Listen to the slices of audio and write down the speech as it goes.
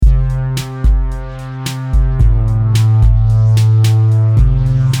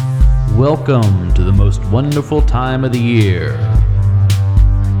Welcome to the most wonderful time of the year,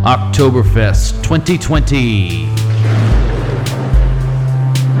 Oktoberfest 2020.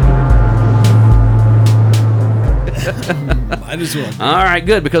 Might as well. All right,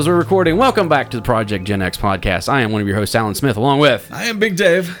 good, because we're recording. Welcome back to the Project Gen X podcast. I am one of your hosts, Alan Smith, along with... I am Big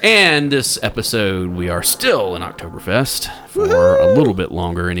Dave. And this episode, we are still in Oktoberfest for a little bit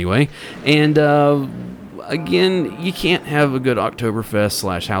longer anyway. And again, you can't have a good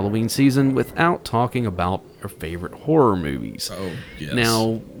Oktoberfest / Halloween season without talking about our favorite horror movies. Oh, yes.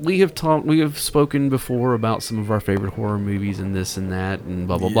 Now, we have spoken before about some of our favorite horror movies and this and that and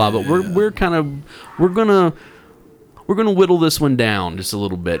blah blah blah. But we're gonna whittle this one down just a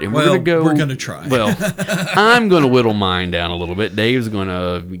little bit, and we're gonna try. Well, I'm gonna whittle mine down a little bit. Dave's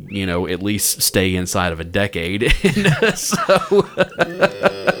gonna, at least stay inside of a decade, and so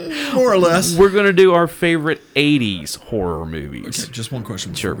more or less, we're gonna do our favorite '80s horror movies. Okay, just one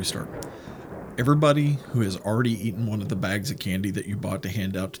question before we start. Everybody who has already eaten one of the bags of candy that you bought to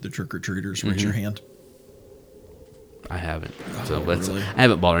hand out to the trick-or-treaters, raise your hand. I haven't. Really? I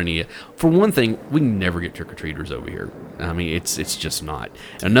haven't bought any yet. For one thing, we can never get trick-or-treaters over here. I mean, it's just not.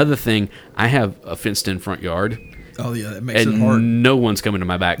 Another thing, I have a fenced-in front yard. Oh, yeah, that makes it hard. No one's coming to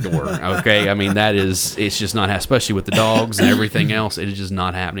my back door, okay? I mean, it's just not, especially with the dogs and everything else, it is just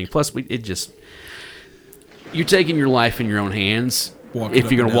not happening. Plus, you're taking your life in your own hands.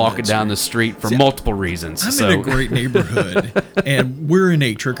 If you're going to walk it down the street for multiple reasons. I'm in a great neighborhood, and we're in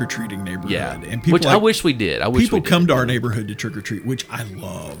a trick-or-treating neighborhood. Yeah, and people which I wish we did. People come to our neighborhood to trick-or-treat, which I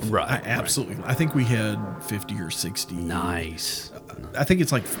love. Right. I absolutely. Right. I think we had 50 or 60. Nice. I think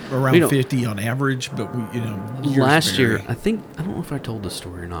it's like around 50 on average, but last year, I don't know if I told this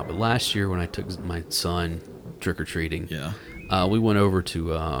story or not, but last year when I took my son trick-or-treating, we went over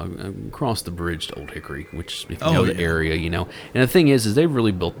to across the bridge to Old Hickory, which, if you know the area, And the thing is they've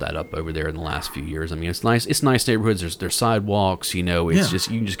really built that up over there in the last few years. I mean, it's nice. It's nice neighborhoods. There's sidewalks. It's just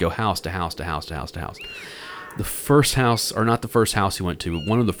you can just go house to house to house to house to house. The first house, or not the first house he went to, but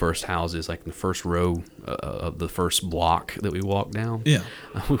one of the first houses, like in the first row of the first block that we walked down. Yeah,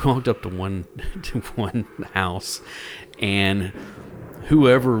 we walked up to one house, and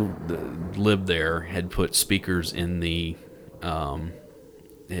whoever lived there had put speakers in the the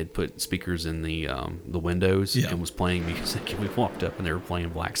windows and was playing music, and we walked up and they were playing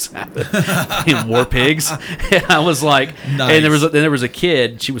Black Sabbath and War Pigs. And I was like, nice. And there was a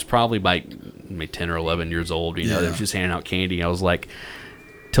kid, she was probably like maybe 10 or 11 years old, they was just handing out candy. I was like,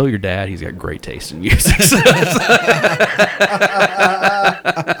 tell your dad he's got great taste in music. So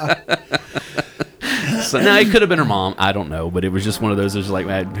now it could have been her mom, I don't know, but it was just one of those. It was like,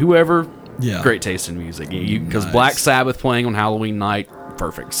 man, whoever, great taste in music, because nice. Black Sabbath playing on Halloween night,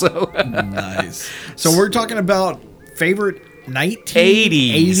 perfect. So nice. So we're talking about favorite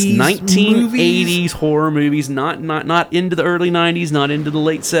 1980s horror movies, not into the early 90s, not into the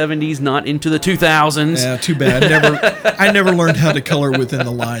late 70s, not into the 2000s. Yeah, too bad. I never learned how to color within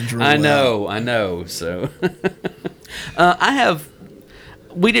the lines. Really I know. So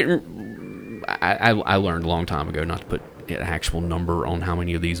I learned a long time ago not to put an actual number on how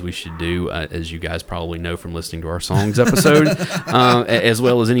many of these we should do, as you guys probably know from listening to our songs episode, as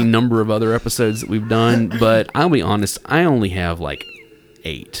well as any number of other episodes that we've done. But I'll be honest, I only have like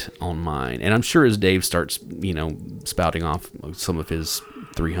 8 on mine, and I'm sure as Dave starts, spouting off some of his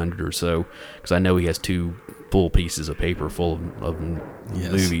 300 or so, because I know he has 2 full pieces of paper full of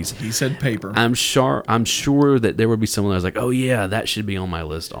movies. He said paper. I'm sure that there would be someone that was like, oh yeah, that should be on my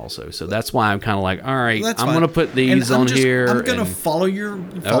list also. So that's why I'm kind of like, all right, I'm going to put these on here. I'm going to follow your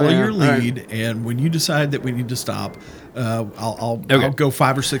lead, right. And when you decide that we need to stop, I'll go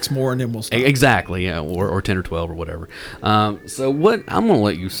 5 or 6 more, and then we'll stop. Exactly, yeah, or 10 or 12 or whatever. So what? I'm going to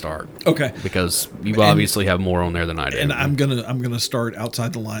let you start. Okay. Because you obviously have more on there than I do. And I'm gonna start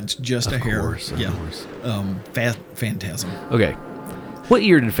outside the lines just a hair. Of course. Phantasm. Okay. What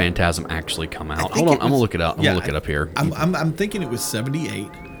year did Phantasm actually come out? Hold on, I'm gonna look it up. I'm gonna look it up here. I'm thinking it was 78,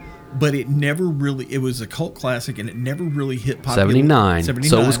 but it never really. It was a cult classic, and it never really hit popularity. 79.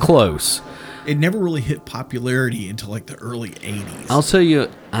 So it was close. It never really hit popularity until like the early 80s. I'll tell you,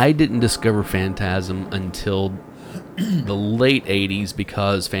 I didn't discover Phantasm until the late 80s,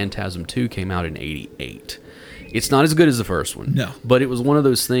 because Phantasm 2 came out in 88. It's not as good as the first one. No. But it was one of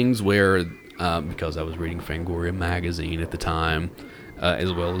those things where, because I was reading Fangoria magazine at the time,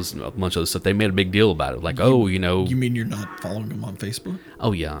 as well as a bunch of other stuff, they made a big deal about it. Like, You mean you're not following them on Facebook?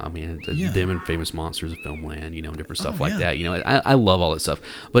 Oh, yeah. I mean, them and Famous Monsters of Filmland, different stuff like that. I love all that stuff.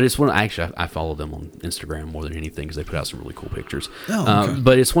 But it's I follow them on Instagram more than anything, because they put out some really cool pictures. Oh, okay.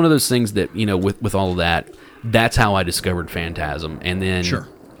 But it's one of those things that, with all of that, that's how I discovered Phantasm. And then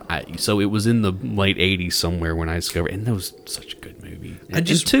So it was in the late 80s somewhere when I discovered, and that was such a good movie. And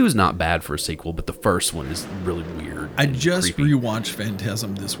 2 is not bad for a sequel, but the first one is really weird. I just rewatched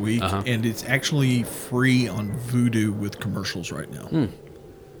Phantasm this week, and it's actually free on Vudu with commercials right now.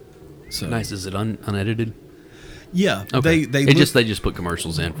 So nice. Is it unedited? Yeah. Okay. They just put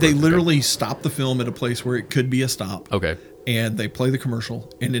commercials in. They literally stop the film at a place where it could be a stop. Okay. And they play the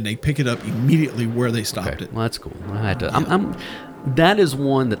commercial, and then they pick it up immediately where they stopped it. Well, that's cool. I had to. That is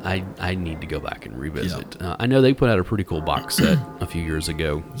one that I need to go back and revisit. Yeah. I know they put out a pretty cool box set a few years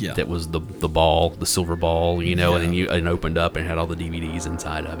ago. Yeah. That was the silver ball, and then it opened up and had all the DVDs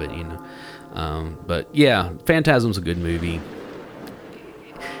inside of it, But yeah, Phantasm's a good movie.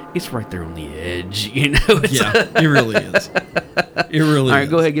 It's right there on the edge, Yeah, it really is. It really is. All right,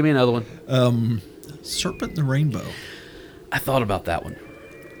 go ahead, give me another one. Serpent in the Rainbow. I thought about that one.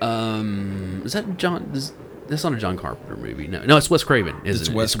 Is that John? That's not a John Carpenter movie. No, it's Wes Craven. It's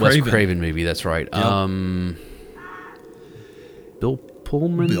a Wes Craven movie. That's right. Yep. Bill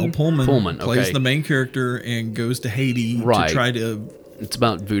Pullman. Bill Pullman plays the main character and goes to Haiti to try to. It's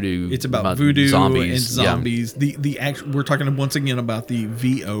about voodoo. It's about voodoo zombies. And zombies. Yeah. We're talking once again about the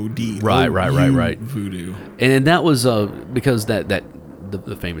VOD. Right. Voodoo. And that was because the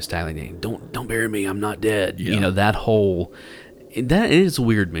famous tagline, "Don't bury me, I'm not dead." Yeah. That whole. That is a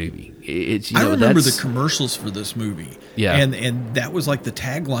weird movie. I remember the commercials for this movie. Yeah. And that was like the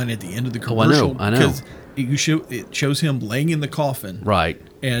tagline at the end of the commercial. I know. Because it shows him laying in the coffin. Right.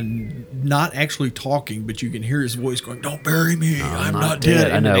 And not actually talking, but you can hear his voice going, "Don't bury me, I'm not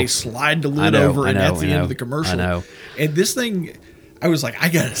dead." And then they slide the lid over, and that's the end of the commercial. I know. And this thing, I was like, I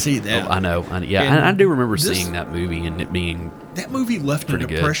got to see that. I know. Yeah, I do remember seeing that movie and it being... That movie left an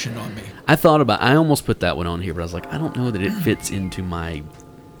impression on me. I almost put that one on here, but I was like, I don't know that it fits into my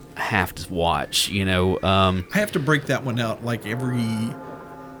have to watch, I have to break that one out like every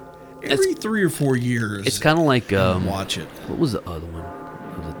 3 or 4 years. It's kind of like... watch it. What was the other one?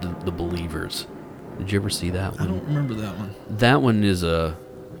 Was it The Believers? Did you ever see that one? I don't remember that one. That one is a...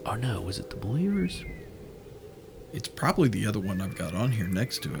 Oh, no. Was it The Believers? It's probably the other one I've got on here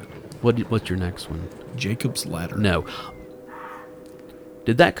next to it. What's your next one? Jacob's Ladder. No.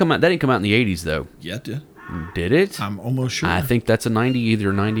 Did that come out? That didn't come out in the 80s, though. Yeah, it did. Did it? I'm almost sure. I think that's either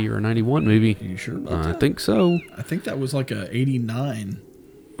a 90 or a 91 movie. Are you sure about that? I think so. I think that was like a 89.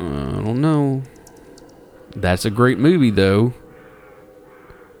 I don't know. That's a great movie, though.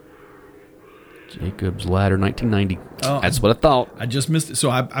 Jacob's Ladder, 1990. Oh, that's what I thought. I just missed it. So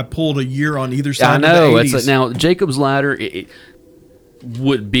I pulled a year on either side. I know. Of the 80s. Now, Jacob's Ladder it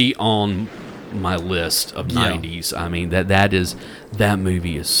would be on my list of 90s. I mean, that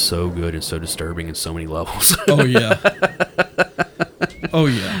movie is so good and so disturbing in so many levels. Oh yeah. Oh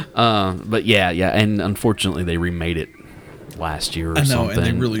yeah. But yeah, and unfortunately they remade it last year or something. And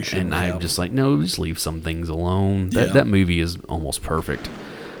they really shouldn't. And I'm just like, no, just leave some things alone. That movie is almost perfect.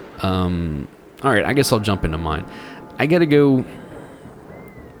 All right, I guess I'll jump into mine. I gotta go.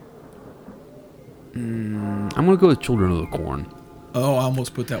 I'm gonna go with Children of the Corn. Oh, I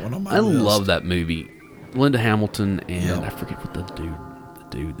almost put that one on my list. I love that movie. Linda Hamilton and I forget what the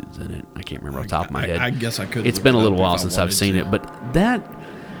dude that's in it. I can't remember off the top of my head. I guess I could. It's been a little while since I've seen it, but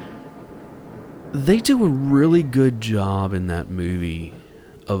they do a really good job in that movie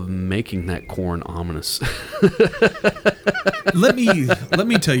of making that corn ominous. Let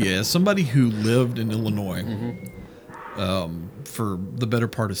me tell you, as somebody who lived in Illinois for the better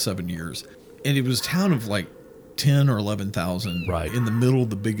part of 7 years, and it was a town of like 10 or 11,000 in the middle of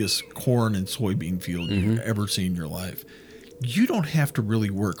the biggest corn and soybean field you've ever seen in your life. You don't have to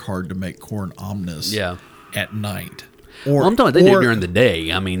really work hard to make corn ominous at night. Or I'm talking about during the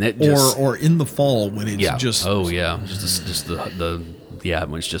day. I mean, that just, or in the fall when it's just just the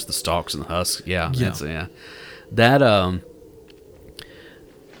when it's just the stalks and the husks. That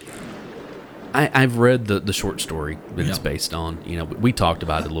I've read the short story that it's based on. We talked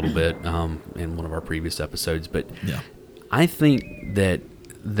about it a little bit in one of our previous episodes, but I think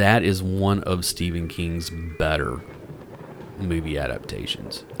that is one of Stephen King's better movie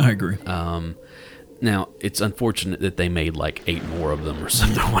adaptations. I agree. Now, it's unfortunate that they made like 8 more of them or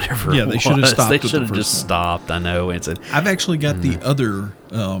something, whatever. Yeah, they should have stopped. They should have just stopped. I know. I've actually got the other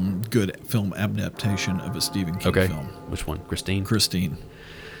good film adaptation of a Stephen King film. Which one? Christine?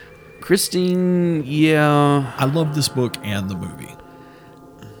 Christine, yeah. I love this book and the movie.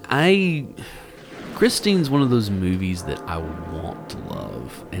 Christine's one of those movies that I want to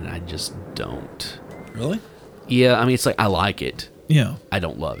love, and I just don't. Really? Yeah, I mean, it's like I like it. Yeah. I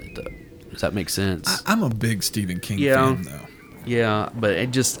don't love it, though. Does that make sense? I'm a big Stephen King fan, though. Yeah, but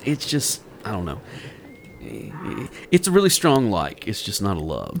it's just, I don't know. it's a really strong like. It's just not a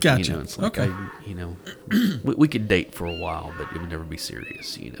love. Gotcha. You know, it's like okay. We could date for a while, but it would never be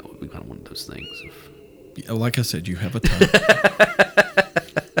serious. You know, we kind of one of those things. Like I said, you have a ton.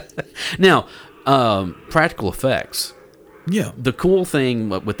 Now, practical effects. Yeah. The cool thing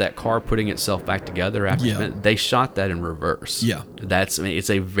with that car putting itself back together after they shot that in reverse. Yeah. It's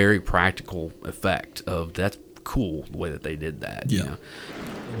a very practical effect of that's cool the way that they did that. Yeah. You know?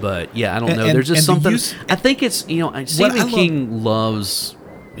 But yeah, I don't know. There's just something. I think it's Stephen King loves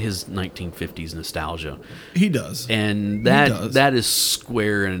his 1950s nostalgia. He does, and that is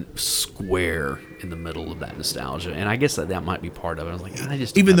square in the middle of that nostalgia. And I guess that might be part of it. I was like, I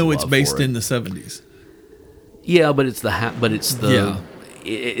just even though it's based in the 70s. Yeah, but it's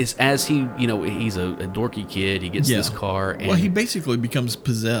as he, he's a dorky kid. He gets this car. And, he basically becomes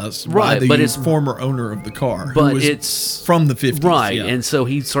possessed by the former owner of the car. But it's from the 50s. Right. Yeah. And so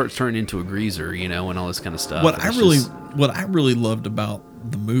he starts turning into a greaser, and all this kind of stuff. What I really loved about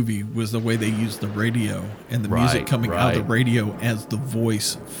the movie was the way they used the radio and the music coming out of the radio as the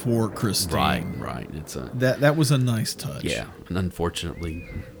voice for Christine. Right. It's that was a nice touch. Yeah. And unfortunately,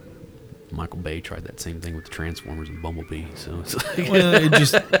 Michael Bay tried that same thing with the Transformers and Bumblebee. So it's like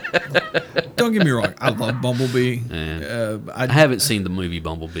don't get me wrong, I love Bumblebee. I haven't seen the movie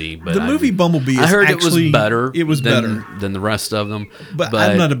Bumblebee, but the movie Bumblebee I heard actually, it was better. It was better than the rest of them. But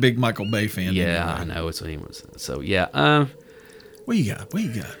I'm not a big Michael Bay fan. Yeah, anyway. I know it's what he was. So yeah. What you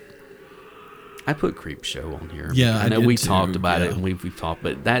got? I put Creep Show on here. Yeah, I know we talked about it, and we've talked,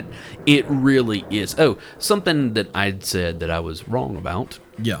 but it really is. Oh, something that I'd said that I was wrong about.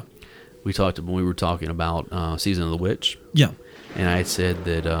 Yeah. We talked when we were talking about Season of the Witch. Yeah. And I said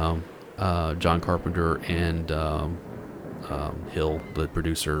that John Carpenter and Hill, the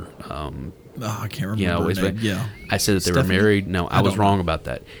producer. I can't remember her name. Yeah. I said that they were married. No, I was wrong about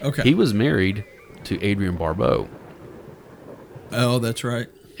that. Okay. He was married to Adrienne Barbeau. Oh, that's right.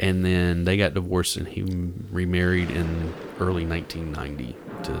 And then they got divorced, and he remarried in early 1990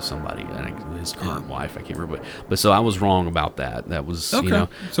 to somebody, I think his current wife. I can't remember, but so I was wrong about that. That was okay.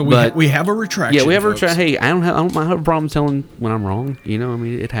 So we have a retraction. Yeah, we have folks. a retraction. Hey, I don't have a problem telling when I'm wrong. I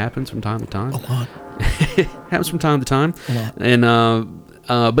mean, it happens from time to time. A lot. It happens from time to time. A lot. And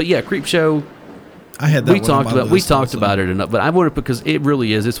but yeah, Creep Show. I had that. We talked about it enough, but I wanted because it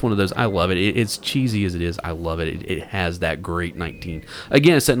really is. It's one of those. I love it. It's cheesy as it is. I love it. It has that great Again,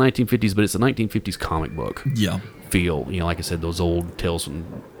 it's that 1950s, but it's a 1950s comic book. Yeah. Feel, like I said, those old Tales from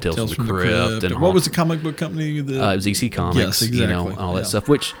the Crypt. And what was the comic book company? It was EC Comics. Yes, exactly. All that stuff,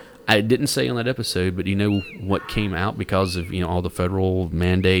 which I didn't say on that episode, but what came out because of all the federal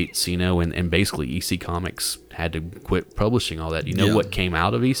mandates, and basically EC Comics had to quit publishing all that. What came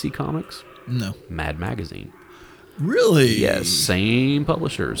out of EC Comics? No. Mad Magazine. Really? Yes, same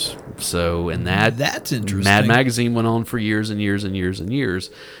publishers. So, and that's interesting. Mad Magazine went on for years and years and years and years.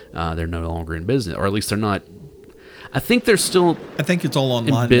 They're no longer in business, or at least they're not. I think they're still. I think it's all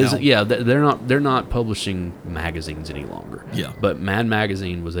online now. Yeah, they're not publishing magazines any longer. Yeah. But Mad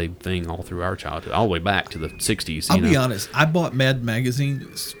Magazine was a thing all through our childhood, all the way back to the 60s. I'll be honest. I bought Mad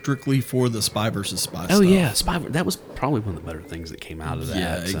Magazine strictly for the Spy vs. Spy stuff. Oh yeah, Spy. That was probably one of the better things that came out of that.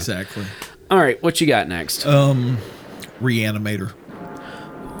 Yeah, exactly. All right, what you got next? Reanimator.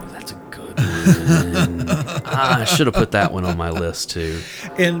 Oh, that's a good one. I should have put that one on my list too.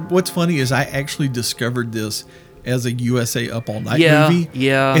 And what's funny is I actually discovered this as a USA Up All Night movie.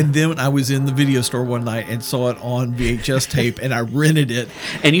 Yeah. And then I was in the video store one night and saw it on VHS tape, and I rented it.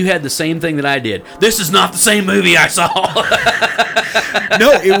 And you had the same thing that I did. This is not the same movie I saw.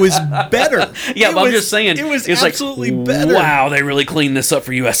 No, it was better. Yeah, I'm just saying. It was it's absolutely like, better. Wow, they really cleaned this up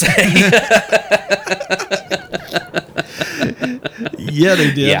for USA. Yeah,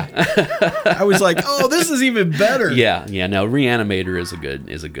 they did. Yeah. I was like, oh, this is even better. Yeah. No, Reanimator is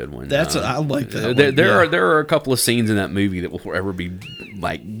a good one. I like that. There are a couple of scenes in that movie that will forever be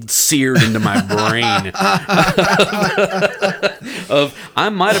like seared into my brain. Of I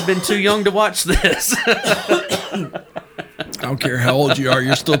might have been too young to watch this. I don't care how old you are,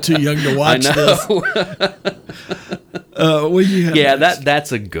 you're still too young to watch this. What you have next?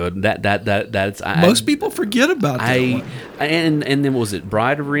 That's a good that's most people forget about that one. And then was it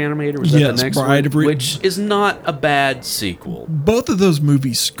Bride of Reanimator? Was yes, that the next Bride one? of Which is not a bad sequel. Both of those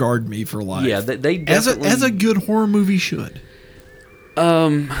movies scarred me for life. Yeah, they definitely, as a good horror movie should.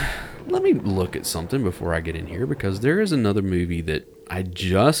 Let me look at something before I get in here, because there is another movie that I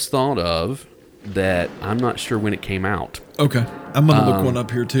just thought of that I'm not sure when it came out. Okay, I'm gonna look one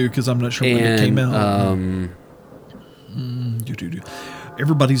up here too, because I'm not sure when it came out.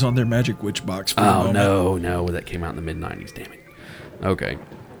 Everybody's on their Magic Witch box for a moment. No, that came out in the mid-90s, damn it. Okay.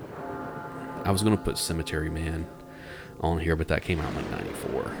 I was gonna put Cemetery Man on here, but that came out in like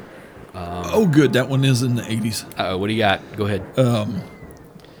 94. Oh, good. That one is in the 80s. What do you got? Go ahead.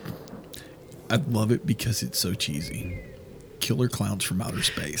 I love it because it's so cheesy. Killer Clowns from Outer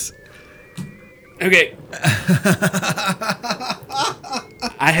Space. Okay.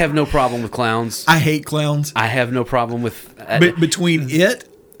 I have no problem with clowns. I hate clowns. I have no problem with... between it...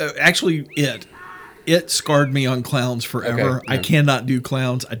 It scarred me on clowns forever. Okay, yeah. I cannot do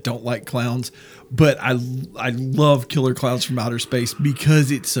clowns. I don't like clowns. But I love Killer Clowns from Outer Space because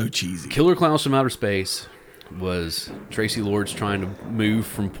it's so cheesy. Killer Clowns from Outer Space was Tracy Lords trying to move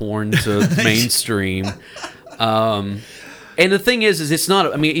from porn to mainstream. And the thing is it's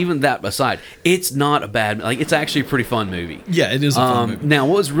not, I mean, even that aside, it's not a bad, like, it's actually a pretty fun movie. Yeah, it is a fun movie. Now,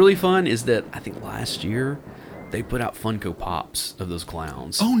 what was really fun is that I think last year they put out Funko Pops of those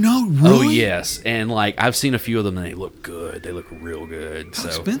clowns. Oh, no, really? Oh, yes. And, like, I've seen a few of them, and they look good. They look real good. How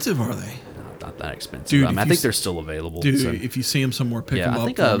expensive are they? Not that expensive. Dude, I think they're still available. Dude, if you see them somewhere, pick them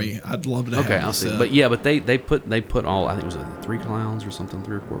up for me. I'd love to have them. Okay, I'll see. But yeah, but they put all, I think it was 3 clowns or something,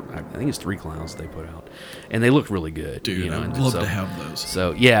 3 or 4. I think it's 3 clowns they put out, and they look really good. Dude, I'd love to have those.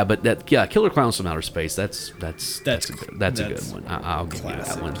 So yeah, but Killer Clowns from Outer Space. That's a good one. I'll give you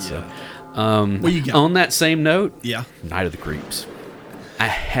that one. Yeah. So, what you got? On that same note, yeah, Night of the Creeps. I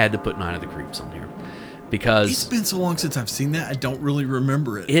had to put Night of the Creeps on here. Because it's been so long since I've seen that, I don't really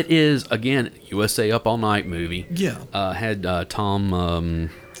remember it. It is, again, USA Up All Night movie. Yeah. Had Tom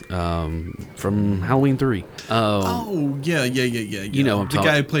from Halloween 3. Yeah. You know, the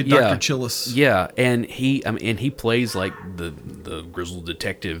guy who played Dr. Chillis. Yeah, and he plays like the grizzled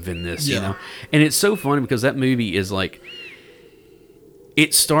detective in this, yeah. You know. And it's so funny because that movie is like,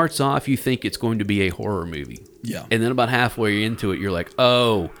 it starts off, you think it's going to be a horror movie. Yeah. And then about halfway into it, you're like,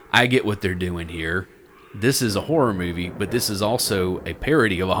 oh, I get what they're doing here. This is a horror movie, but this is also a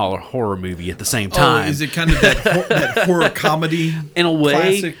parody of a horror movie at the same time. Oh, is it kind of that horror comedy in a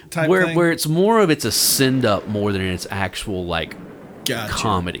way type where it's more of it's a send up more than it's actual like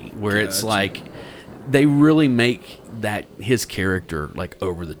comedy, where it's like they really make that his character like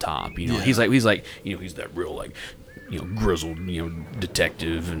over the top. You know, he's like you know, he's that real like, you know, grizzled, you know,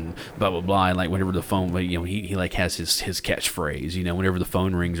 detective and blah blah blah. And like whenever the phone, you know, he like has his catchphrase. You know, whenever the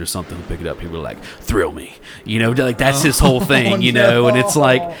phone rings or something, he'll pick it up. People are like, "Thrill me," you know, like that's his whole thing. You know, and it's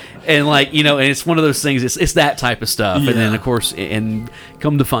like, you know, and it's one of those things. It's that type of stuff. Yeah. And then of course, and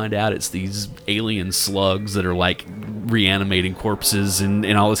come to find out, it's these alien slugs that are like reanimating corpses and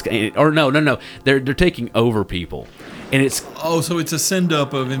all this. Or no, they're taking over people. And it's so it's a send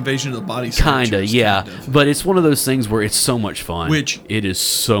up of Invasion of the Body Snatchers. Kinda, yeah. But it's one of those things where it's so much fun. Which it is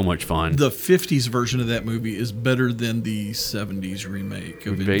so much fun. The 50s version of that movie is better than the 70s remake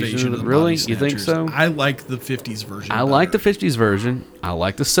of Invasion of the really? Body Snatchers. You think so? I like the 50s version. I like the 50s version. I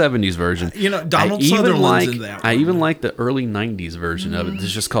like the 70s version. You know, Donald Sutherland's in that one. I even like the early 90s version of it.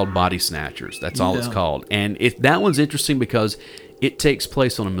 It's just called Body Snatchers. That's all it's called. And that one's interesting because it takes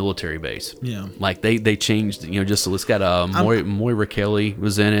place on a military base. Yeah. Like they changed, you know, just so it's got Moira Kelly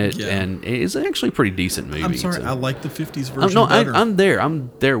was in it, and it's actually a pretty decent movie. I'm sorry, I like the 50s version better.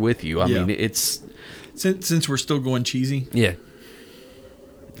 I'm there with you. I mean, it's since we're still going cheesy. Yeah.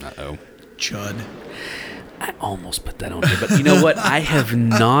 Uh-oh. Chud. I almost put that on there, but you know what? I have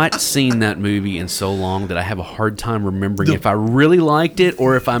not seen that movie in so long that I have a hard time remembering if I really liked it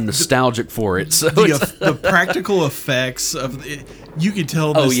or if I'm nostalgic for it. So the practical effects of it, you could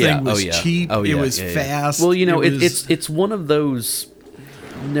tell this thing was cheap. It was fast. Well, you know, it's one of those.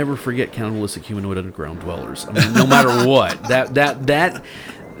 Never forget cannibalistic humanoid underground dwellers. I mean, no matter what,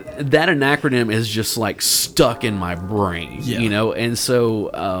 that an acronym is just like stuck in my brain, you know. And so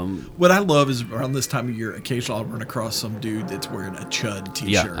what I love is around this time of year, occasionally I'll run across some dude that's wearing a Chud t-shirt.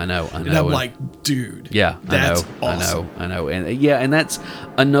 Yeah, I know. And I'm like, dude, that's awesome. I know. And and that's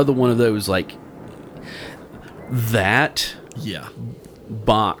another one of those like that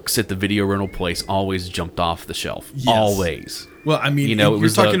box at the video rental place always jumped off the shelf. Always. Well, I mean, you know, you're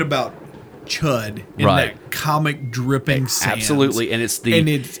talking about Chud in that comic dripping sand. Absolutely, and it's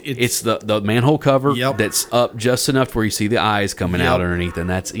the manhole cover that's up just enough where you see the eyes coming out underneath, and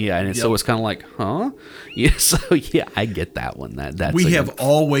that's so it's kind of like, huh? Yeah, so I get that one. That's we have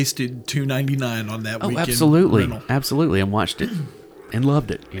all wasted $2.99 on that weekend. Absolutely, rental. Absolutely, and watched it and loved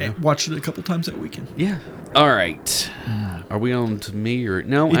it. You know? Watched it a couple times that weekend. Yeah. All right. Are we on to me or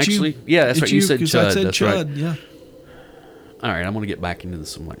no? Actually, that's right. You said Chud. I said that's Chud. Right. Yeah. All right, I'm going to get back into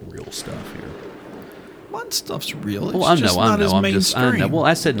some like real stuff here. What stuff's real? It's I know. I know. Well,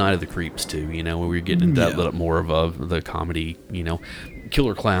 I said Night of the Creeps too. You know, where we were getting into that little more of the comedy. You know,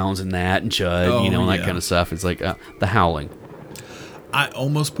 Killer Clowns and that and Chud. And that kind of stuff. It's like The Howling. I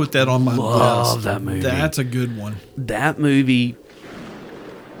almost put that on my Love list. that movie. That's a good one. That movie,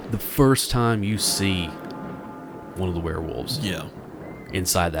 the first time you see one of the werewolves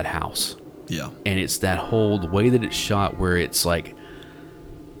inside that house. Yeah. And it's that whole, the way that it's shot, where it's like,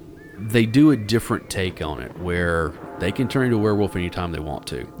 they do a different take on it, where they can turn into a werewolf anytime they want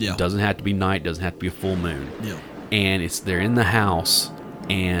to. Yeah. It doesn't have to be night, doesn't have to be a full moon. Yeah. And they're in the house,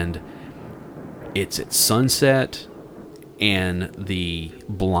 and it's at sunset, and the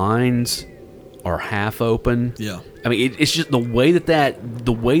blinds are half open. Yeah. I mean, it's just the way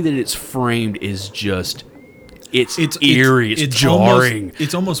that it's framed is just, it's eerie, it's jarring.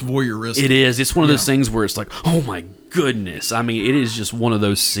 It's almost voyeuristic. It is. It's one of those things where it's like, oh my goodness. I mean, it is just one of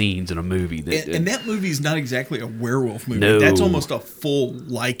those scenes in a movie. And that movie is not exactly a werewolf movie. No. That's almost a full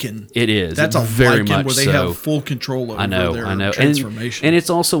lichen. It is. That's a very lichen much where they so. have full control over I know. their transformation. And it's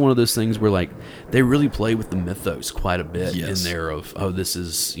also one of those things where, like, they really play with the mythos quite a bit in there of, oh, this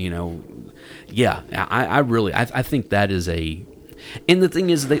is, yeah. I think that is a... And the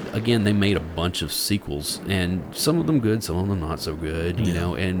thing is, they made a bunch of sequels, and some of them good, some of them not so good, you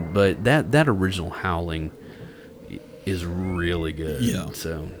know. But that original Howling is really good. Yeah.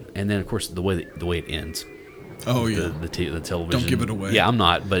 So, and then of course the way it ends. Oh yeah. The television. Don't give it away. Yeah, I'm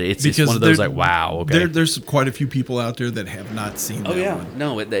not, but it's one of those like, wow. Okay. There's quite a few people out there that have not seen that one.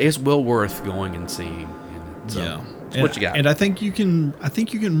 No, it's well worth going and seeing. And so, yeah. What you got? And I think you can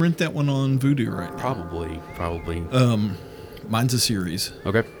rent that one on Vudu right now. Probably. Mine's a series.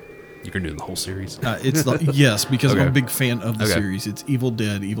 Okay. You can do the whole series. It's yes, because I'm a big fan of the series. It's Evil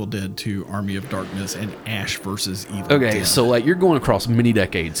Dead, Evil Dead 2, Army of Darkness, and Ash versus Evil Dead. Okay, so like you're going across many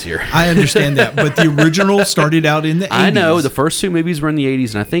decades here. I understand that, but the original started out in the 80s. I know the first two movies were in the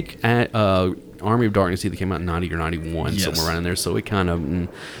 80s, and I think Army of Darkness either came out in 90 or 91, somewhere around in there. So it kind of you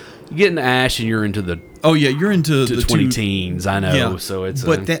get into Ash, and you're into the you're into the 20 teens. I know, yeah. So it's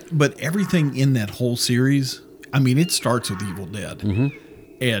but everything in that whole series. I mean, it starts with Evil Dead,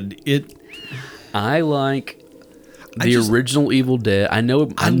 and I like the original Evil Dead. I know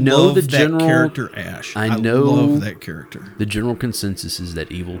love the general that character Ash. I love that character. The general consensus is that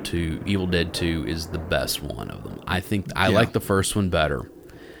Evil Dead 2 is the best one of them. I think I like the first one better.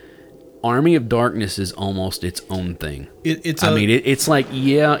 Army of Darkness is almost its own thing. It's like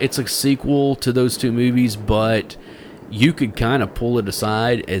it's a sequel to those two movies, but you could kind of pull it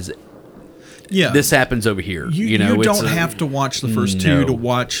aside as. Yeah, this happens over here. You don't have to watch the first two to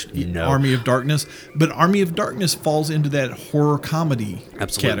watch Army of Darkness, but Army of Darkness falls into that horror comedy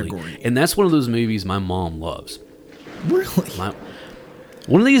category. And that's one of those movies my mom loves. Really?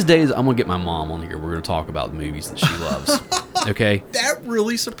 One of these days, I'm going to get my mom on here. We're going to talk about the movies that she loves. Okay? That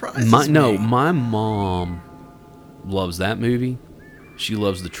really surprises me. No, my mom loves that movie. She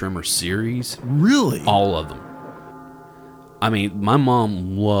loves the Tremor series. Really? All of them. I mean, my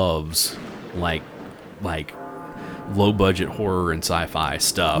mom loves... like low budget horror and sci-fi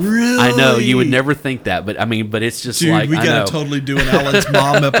stuff. Really? I know you would never think that, but it's just dude, we gotta totally do an Alan's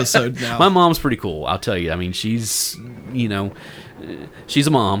mom episode now. My mom's pretty cool, I'll tell you. I mean, she's she's a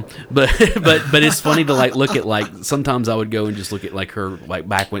mom, but it's funny to look at sometimes I would go and just look at her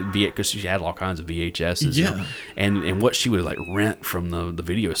back when because she had all kinds of VHSs, and what she would rent from the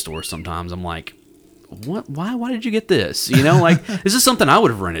video store. Sometimes I'm like, what? Why did you get this? This is something I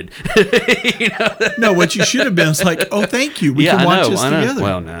would have rented. No, what you should have been is oh, thank you. We can watch this together.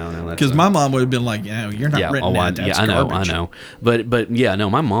 Well, no, because my mom would have been like, you're not renting that. That's garbage. I know. But yeah, no,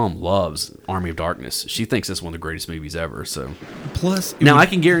 my mom loves Army of Darkness. She thinks it's one of the greatest movies ever. So, plus, I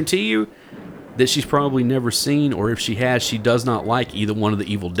can guarantee you that she's probably never seen, or if she has, she does not like either one of the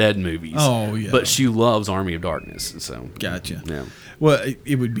Evil Dead movies. Oh, yeah. But she loves Army of Darkness. So gotcha. Yeah. Well,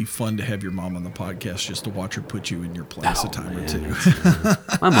 it would be fun to have your mom on the podcast just to watch her put you in your place a time or two.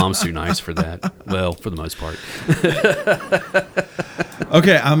 My mom's too nice for that. Well, for the most part.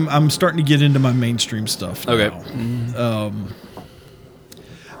 Okay, I'm starting to get into my mainstream stuff now. Okay.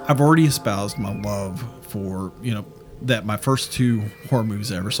 I've already espoused my love for, that my first two horror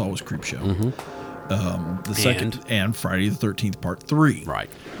movies I ever saw was Creepshow. The second and Friday the 13th Part 3.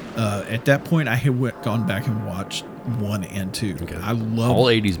 Right. At that point, I had gone back and watched 1 and 2. Okay. I love all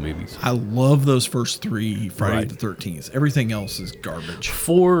 80s movies. I love those first three Friday the 13th. Everything else is garbage.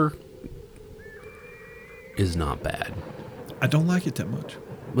 4 is not bad. I don't like it that much.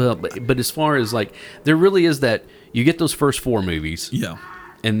 Well, but as far as there really is that you get those first 4 movies. Yeah.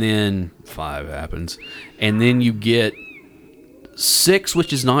 And then 5 happens. And then you get 6,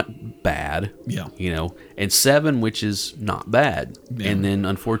 which is not bad. Yeah. You know, and 7, which is not bad. Yeah. And then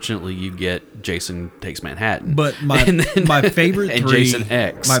unfortunately you get Jason Takes Manhattan. But my favorite and three, Jason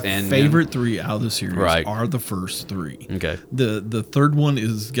X. My favorite 3 out of the series are the first 3. Okay. The third one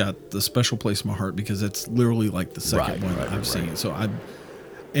is got the special place in my heart because it's literally like the second one I've seen. So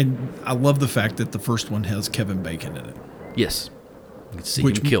I love the fact that the first one has Kevin Bacon in it. Yes. You can see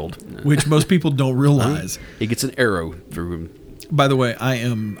him killed. Which most people don't realize. He gets an arrow through him. By the way, I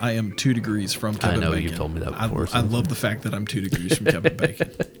am 2 degrees from Kevin Bacon. I know you've told me that before. I love the fact that I'm 2 degrees from Kevin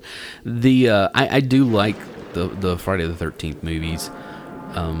Bacon. I do like the Friday the 13th movies.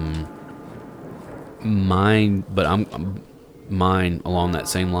 Mine along that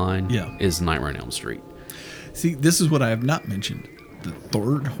same line is Nightmare on Elm Street. See, this is what I have not mentioned. The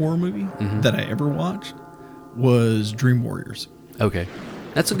third horror movie that I ever watched was Dream Warriors. Okay.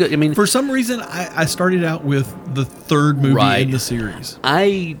 That's a good, I mean... For some reason, I started out with the third movie in the series.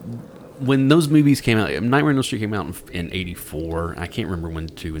 When those movies came out, Nightmare on Elm Street came out in 84. I can't remember when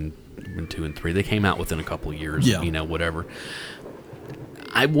 2 and 3. They came out within a couple of years, you know, whatever.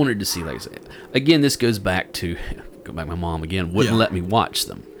 I wanted to see, like I said, again, this goes back to my mom again, wouldn't let me watch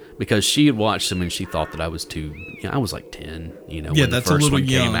them. Because she had watched them and she thought that I was too, I was like 10, you know, when the first one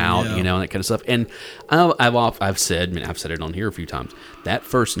came out, you know, and that kind of stuff. And I've said it on here a few times, that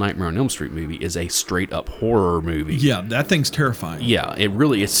first Nightmare on Elm Street movie is a straight up horror movie. Yeah, that thing's terrifying. Yeah,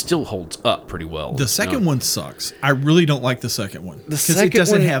 it still holds up pretty well. The second one sucks. I really don't like the second one. Because it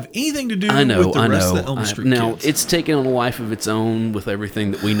doesn't have anything to do with the rest of the Elm Street Now, kids. it's taken on a life of its own with everything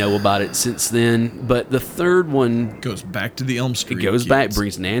that we know about it since then. But the third one goes back to the Elm Street It goes kids. back,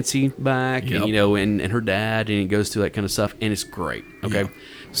 brings Nancy back, and, you know, and her dad, and it goes through that kind of stuff, and it's great. Okay,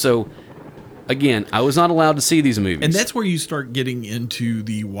 so again, I was not allowed to see these movies, and that's where you start getting into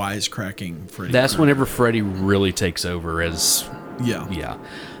the wisecracking Freddy. That's whenever Freddy really takes over as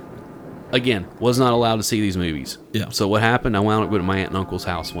Again, was not allowed to see these movies. Yeah. So what happened? I wound up going to my aunt and uncle's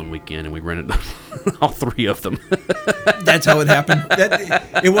house one weekend, and we rented all 3 of them. That's how it happened.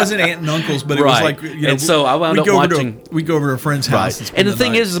 It wasn't aunt and uncle's, but it was like, you know. And so I wound up watching. We go over to a friend's house. And the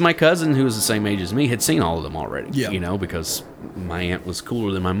thing is my cousin, who was the same age as me, had seen all of them already. Yeah. You know, because my aunt was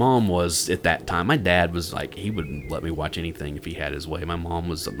cooler than my mom was at that time. My dad was like, he wouldn't let me watch anything if he had his way. My mom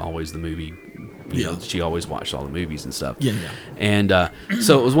was always the movie. You know, she always watched all the movies and stuff. Yeah. And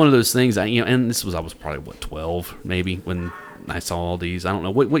so it was one of those things. I was probably 12 maybe when I saw all these. I don't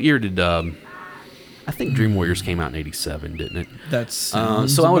know what year did. I think Dream Warriors came out in 87, didn't it? That's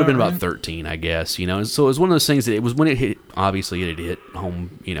so I would have been about 13, I guess. You know, so it was one of those things that it was when it hit. Obviously, it had hit home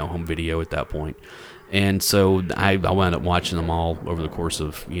video at that point. And so I wound up watching them all over the course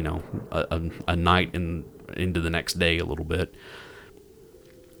of a night and into the next day a little bit.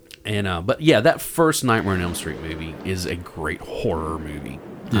 And but yeah, that first Nightmare on Elm Street movie is a great horror movie.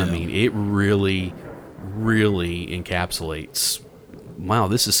 Yeah. I mean, it really, really encapsulates. Wow,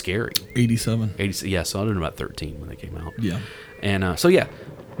 this is scary. 87. Yeah, so I was about 13 when they came out. Yeah. And so yeah,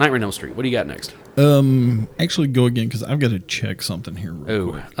 Nightmare on Elm Street. What do you got next? Actually, go again because I've got to check something here.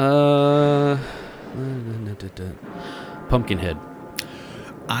 Real quick. Pumpkinhead.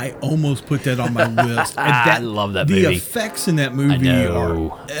 I almost put that on my list. I love that movie. The effects in that movie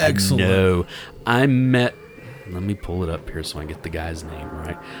are excellent. I met. Let me pull it up here so I get the guy's name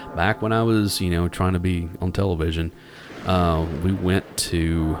right. Back when I was, trying to be on television, we went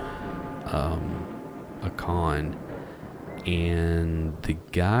to a con, and the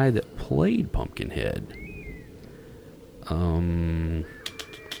guy that played Pumpkinhead,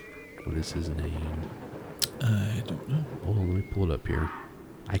 what is his name? I don't know. Hold on, let me pull it up here.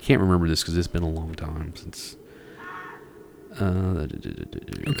 I can't remember this because it's been a long time since.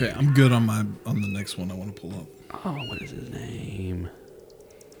 Okay, I'm good on the next one I want to pull up. Oh, what is his name?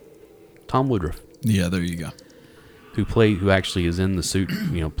 Tom Woodruff. Yeah, there you go. Who actually is in the suit?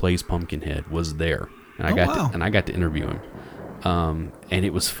 Plays Pumpkinhead. Was there, and I got to interview him. And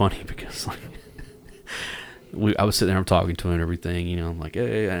it was funny because I was sitting there, I'm talking to him and everything. I'm like,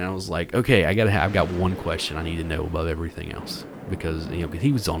 hey, and I was like, okay, I've got one question I need to know above everything else. Because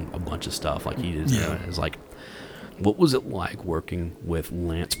he was on a bunch of stuff like he did. It was like, what was it like working with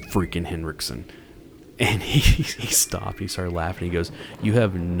Lance freaking Henriksen? And he stopped. He started laughing. He goes, "You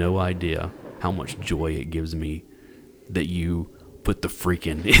have no idea how much joy it gives me that you put the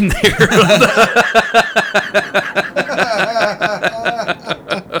freaking in there."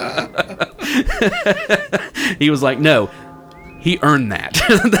 He was like, "No. He earned that."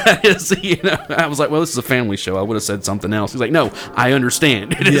 That is, I was like, well, this is a family show. I would have said something else. He's like, no, I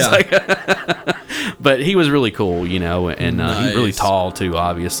understand. But he was really cool, and nice. He's really tall too,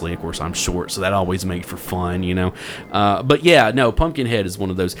 obviously. Of course, I'm short, so that always makes for fun, But yeah, no, Pumpkinhead is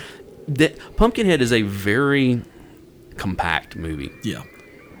one of those. Pumpkinhead is a very compact movie. Yeah.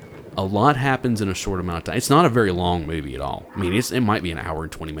 A lot happens in a short amount of time. It's not a very long movie at all. I mean, it might be an hour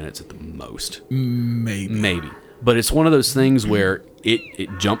and 20 minutes at the most. Maybe. But it's one of those things where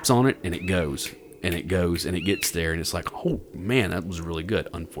it jumps on it and it goes. And it goes and it gets there and it's like, oh man, that was really good.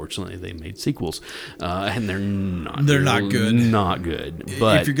 Unfortunately, they made sequels, and they're not good. Not good.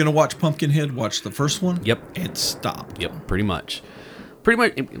 But if you're gonna watch Pumpkinhead, watch the first one. Yep. And stop. Yep. Pretty much.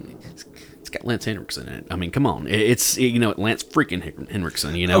 It's got Lance Henriksen in it. I mean, come on. It's Lance freaking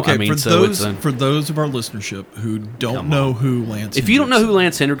Henriksen. Okay. I mean, for those of our listenership who don't know who Lance, if you don't know who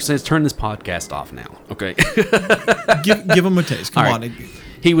Lance Henriksen is, turn this podcast off now. Okay. give him a taste. Come on.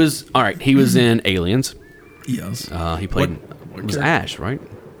 He was He was in Aliens. Yes. He played. It was Ash, right?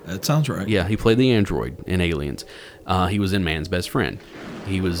 That sounds right. Yeah, he played the android in Aliens. He was in Man's Best Friend.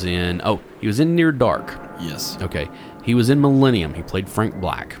 He was in Near Dark. Yes. Okay. He was in Millennium. He played Frank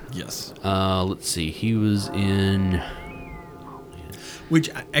Black. Yes. Let's see. He was in.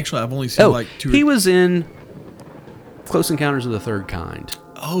 Which actually I've only seen like two. He was in Close Encounters of the Third Kind.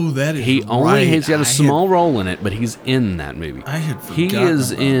 Oh, that is He's got a small role in it, but he's in that movie. I had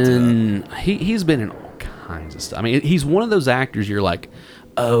forgotten He's been in all kinds of stuff. I mean, he's one of those actors you're like,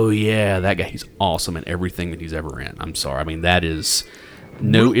 oh yeah, that guy. He's awesome in everything that he's ever in. I'm sorry. I mean, that is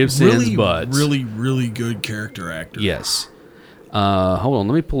no ifs, ands, buts. Really, really good character actor. Yes. Hold on.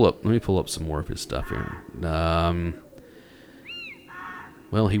 Let me pull up some more of his stuff here.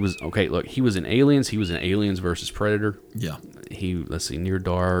 Well, he was okay. Look, he was in Aliens. He was in Aliens versus Predator. Yeah. Let's see, Near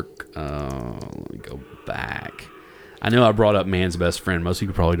Dark. Let me go back. I know I brought up Man's Best Friend. Most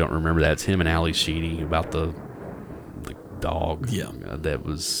people probably don't remember that. It's him and Ali Sheedy about the dog. Yeah.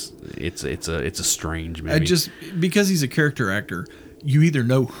 It's a strange movie. Just because he's a character actor, you either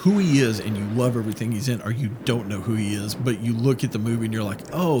know who he is and you love everything he's in, or you don't know who he is, but you look at the movie and you're like,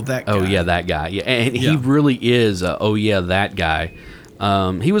 oh, that guy. Oh yeah, that guy. Yeah, and he really is. Oh yeah, that guy.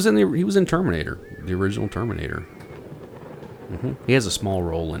 He was in Terminator, the original Terminator. Mm-hmm. He has a small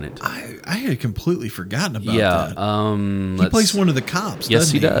role in it. I had completely forgotten about that. Yeah. He plays one of the cops.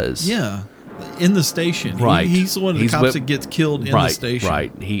 Yes, he does. Yeah, in the station. Right. He's one of the cops that gets killed in the station.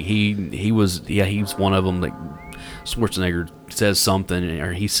 Right. He was. Yeah, he's one of them. Like Schwarzenegger says something,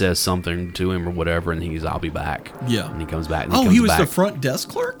 or he says something to him, or whatever, and he's, "I'll be back." Yeah. And he comes back. He was the front desk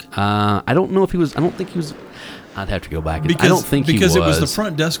clerk. I don't know if he was. I don't think he was. I'd have to go back. I don't think he was. Because it was the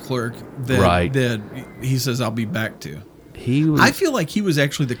front desk clerk that he says, "I'll be back to." I feel like he was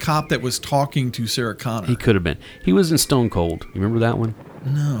actually the cop that was talking to Sarah Connor. He could have been. He was in Stone Cold. You remember that one?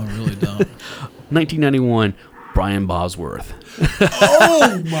 No, I really don't. 1991, Brian Bosworth.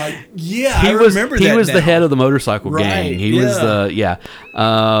 Oh my! Yeah, I remember that. He was the head of the motorcycle gang. He was the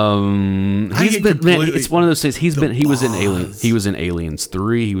it's one of those things. He was in Aliens. He was in Aliens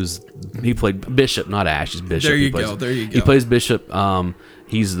 3. He played Bishop, not Ash. He's Bishop. There you go. He plays Bishop.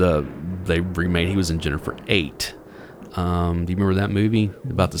 They remade. He was in Jennifer 8. Do you remember that movie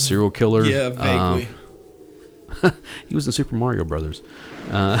about the serial killer? Yeah, vaguely. He was in Super Mario Brothers.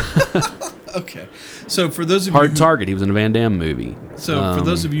 Okay, so for those of Hard Target, he was in a Van Damme movie. So for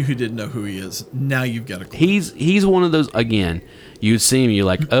those of you who didn't know who he is, now you've got a clue. He's one of those, again, you see him, you're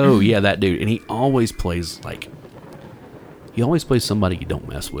like, oh yeah, that dude, and he always plays somebody you don't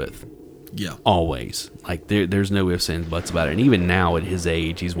mess with. Yeah, always. Like there's no ifs, ands, buts about it. And even now at his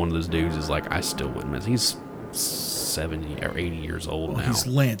age, he's one of those dudes is like, I still wouldn't mess. He's 70 or 80 years old now. He's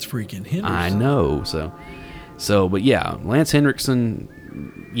Lance freaking Henriksen. I know. So, but yeah, Lance Henriksen.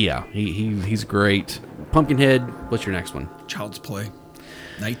 Yeah, he's great. Pumpkinhead. What's your next one? Child's Play,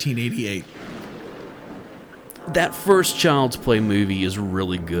 1988. That first Child's Play movie is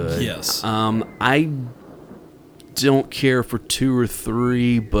really good. Yes. I don't care for 2 or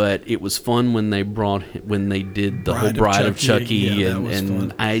 3, but it was fun when they did the whole Bride of Chucky,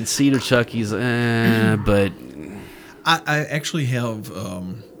 and I'd seen of Chucky's, but I actually have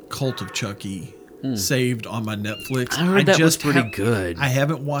Cult of Chucky saved on my Netflix. I heard that was pretty good. I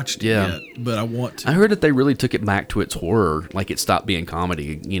haven't watched it yet, but I want to. I heard that they really took it back to its horror, like it stopped being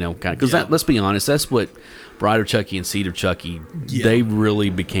comedy, kind of. Because let's be honest, that's what Bride of Chucky and Seed of Chucky, they really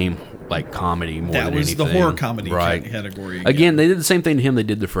became like comedy more than anything. That was the horror comedy category. Again, they did the same thing to him they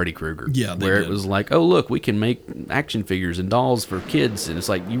did to Freddy Krueger. Yeah, where it was like, oh look, we can make action figures and dolls for kids, and it's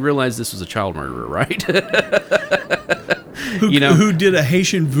like, you realize this was a child murderer, right? Who did a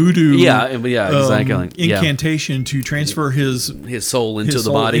Haitian voodoo exactly incantation to transfer his soul into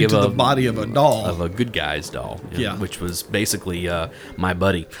the body of a doll, of a good guy's doll, which was basically My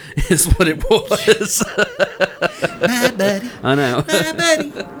Buddy is what it was. My buddy, I know, my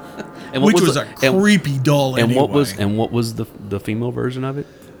buddy. Which was a creepy doll. And what was the female version of it?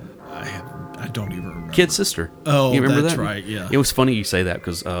 don't even remember. Kid's sister. Oh, you remember that's that? right. Yeah. It was funny you say that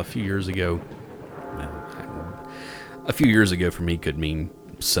because a few years ago for me could mean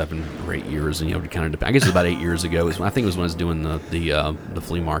 7 or 8 years, and to kind of depend. I guess it was about 8 years ago. I think it was when I was doing the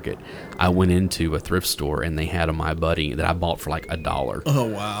flea market. I went into a thrift store and they had a My Buddy that I bought for like $1. Oh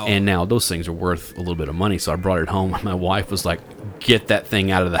wow! And now those things are worth a little bit of money, so I brought it home. And my wife was like, "Get that thing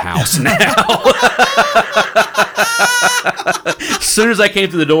out of the house now!" As soon as I came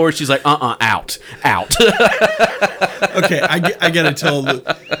through the door, she's like, out. Okay, I gotta tell a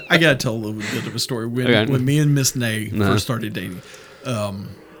little bit of a story. When me and Miss Nay first started dating,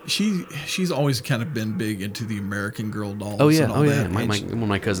 she's always kind of been big into the American Girl dolls. Oh yeah, and all that. One of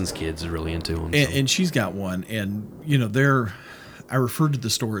my cousin's kids is really into them. And she's got one, and I refer to the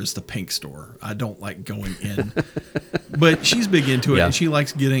store as the pink store. I don't like going in, but she's big into it, and she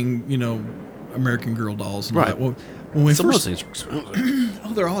likes getting American Girl dolls. And right. Well, when we some first, of those things are expensive.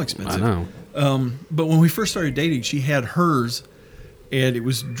 Oh, they're all expensive. I know. But when we first started dating, she had hers, and it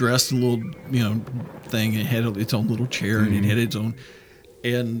was dressed in a little thing, and it had its own little chair, and it had its own.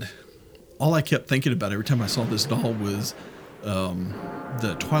 And all I kept thinking about every time I saw this doll was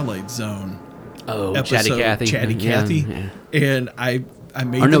the Twilight Zone. Oh, episode, Chatty Cathy. Yeah. And I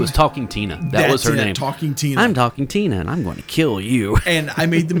made. Or no, it was Talking Tina. That was her name. Talking Tina. I'm Talking Tina, and I'm going to kill you. And I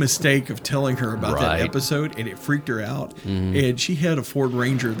made the mistake of telling her about that episode, and it freaked her out. And she had a Ford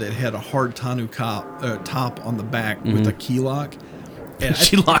Ranger that had a hard tonneau top on the back with a key lock. And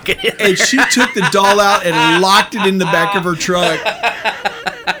she locked it in. And she took the doll out and locked it in the back of her truck.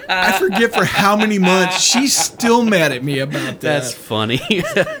 I forget for how many months. She's still mad at me about that. That's funny.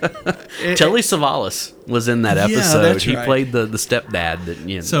 Telly Savalas was in that episode. Yeah, that's he right. played the stepdad.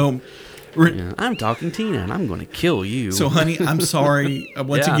 That So, I'm Talking Tina, and I'm going to kill you. So, honey, I'm sorry.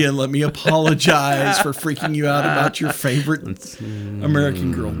 Once again, let me apologize for freaking you out about your favorite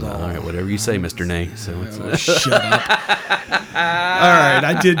American Girl doll. All right, whatever you say, Mr. Nay. So shut up. All right,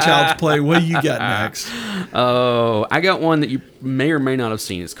 I did Child's Play. What do you got next? Oh, I got one that you may or may not have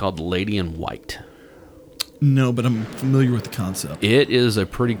seen. It's called The Lady in White. No, but I'm familiar with the concept. It is a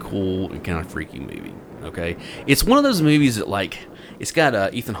pretty cool and kind of freaky movie. Okay, it's one of those movies that it's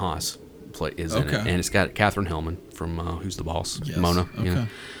got Ethan Hawke is in it, and it's got Katherine Hellman from Who's the Boss? Yes. Mona. Okay.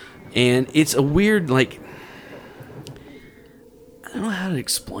 And it's a weird I don't know how to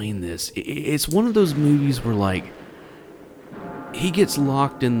explain this. It's one of those movies where he gets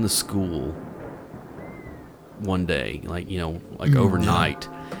locked in the school one day, overnight.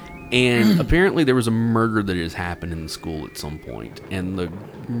 And apparently there was a murder that has happened in the school at some point, and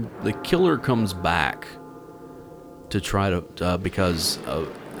the killer comes back to try to because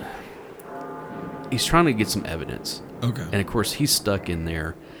he's trying to get some evidence. Okay. And of course he's stuck in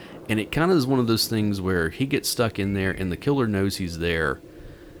there, and it kind of is one of those things where he gets stuck in there, and the killer knows he's there,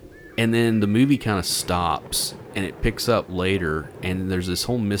 and then the movie kind of stops, and it picks up later, and there's this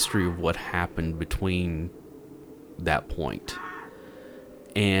whole mystery of what happened between that point.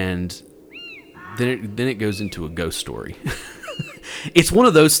 And then it goes into a ghost story. It's one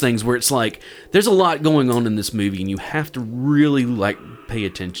of those things where it's there's a lot going on in this movie, and you have to really pay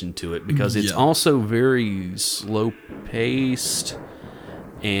attention to it because it's also very slow paced,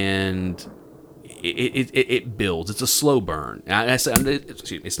 and it builds. It's a slow burn.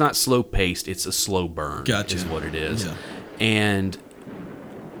 It's not slow paced. It's a slow burn. Gotcha. Is what it is. Yeah. And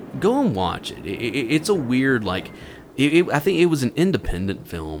go and watch it. It's a weird I think it was an independent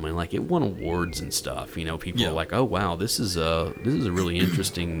film, and it won awards and stuff. People are like, "Oh wow, this is a really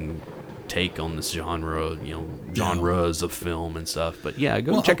interesting take on this genres of film and stuff." But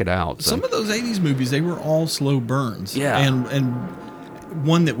go check it out. Some of those '80s movies, they were all slow burns. Yeah, and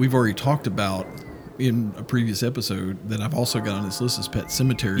one that we've already talked about in a previous episode that I've also got on this list is Pet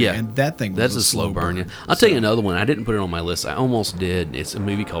Sematary. Yeah, and that thing that's a slow burn. Yeah. I'll tell you another one. I didn't put it on my list. I almost did. It's a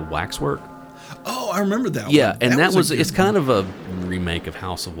movie called Waxwork. Oh, I remember that one. Yeah, and it's kind of a remake of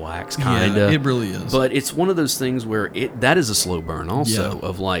House of Wax, kind of. Yeah, it really is. But it's one of those things where that is a slow burn also,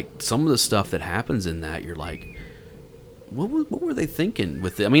 of some of the stuff that happens in that, you're like, what were they thinking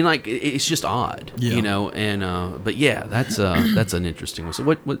with it? I mean, it's just odd, and, but yeah, that's an interesting one. So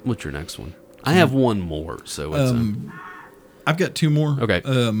what's your next one? I have one more, so it's... I've got two more. Okay.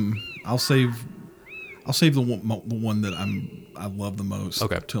 I'll save the one that I love the most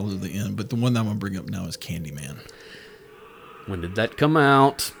till the end. But the one that I'm gonna bring up now is Candyman. When did that come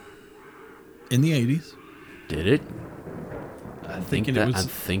out? In the 80s. Did it? I think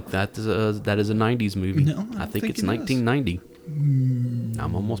that is a 90s movie. No, I think it's 1990.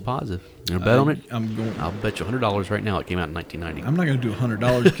 I'm almost positive. You want to bet on it? I'll bet you $100 right now it came out in 1990. I'm not going to do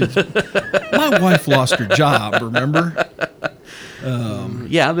 $100 because my wife lost her job, remember?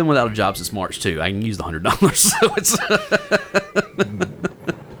 Yeah, I've been without a job since March too. I can use the $100, so it's.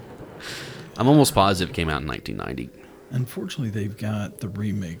 I'm almost positive it came out in 1990. Unfortunately, they've got the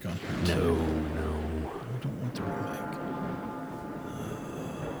remake on here. No. I don't want the remake.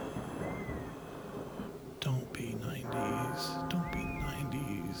 Don't be 90s. Don't be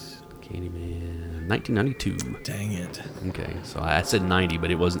 90s. Candyman, 1992. Dang it. Okay, so I said 90,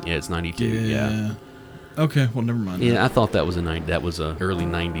 but it wasn't. Yeah, it's 92. Yeah. Okay, well, never mind. Yeah, I thought that was a early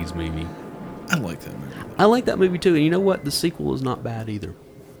 90s movie. I like that movie. I like that movie too, and you know what? The sequel is not bad either.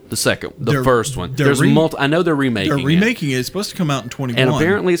 The first one. There's I know they're remaking it. They're remaking it. It's supposed to come out in 21. And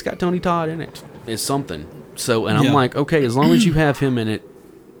apparently it's got Tony Todd in it. It's something. So, and I'm like, okay, as long as you have him in it,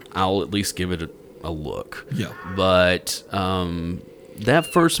 I'll at least give it a look. Yeah. But that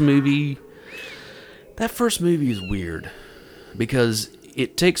first movie is weird because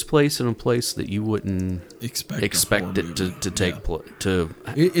it takes place in a place that you wouldn't expect it to take place.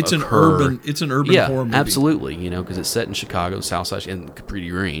 It's an urban horror movie. Absolutely. You know, because it's set in Chicago, South Side, and Capri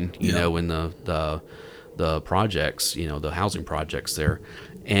Green. You know, in the projects, you know, the housing projects there,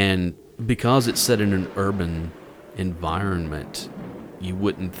 and because it's set in an urban environment, you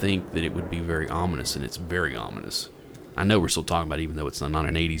wouldn't think that it would be very ominous, and it's very ominous. I know we're still talking about it, even though it's not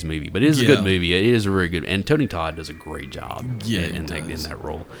an 80s movie, but it is a good movie. It is a very good, and Tony Todd does a great job in that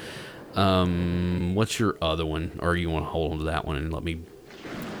role. What's your other one, or you want to hold on to that one and let me?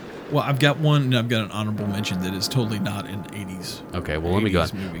 Well, I've got one, and I've got an honorable mention that is totally not an 80s. Okay, well, let me go.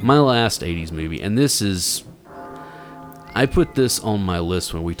 My last 80s movie, and this is. I put this on my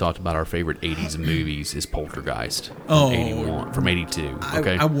list when we talked about our favorite 80s movies is Poltergeist from 82.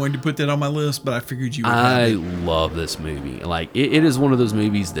 Okay. I wanted to put that on my list, but I figured you would have I it. love this movie. Like, it is one of those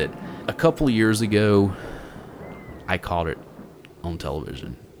movies that a couple of years ago, I caught it on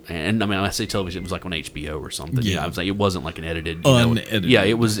television. And I mean, when I say television, it was like on HBO or something. Yeah. You know, I was like, it wasn't like an edited. Unedited. Yeah,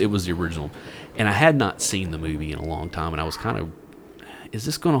 it was the original. And I had not seen the movie in a long time, and I was kind of, is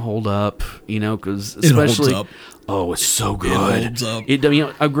this going to hold up? You know, because especially, it holds up. Oh, it's so good. It holds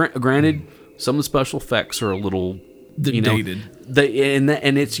up. Granted, some of the special effects are a little dated.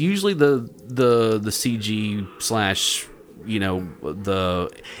 And it's usually the CG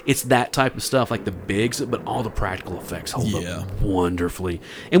 / it's that type of stuff, like the bigs, but all the practical effects hold up wonderfully.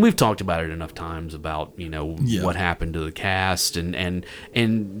 And we've talked about it enough times about what happened to the cast and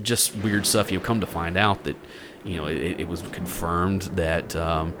just weird stuff. You've come to find out that it was confirmed that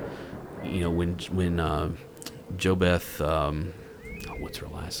when JoBeth what's her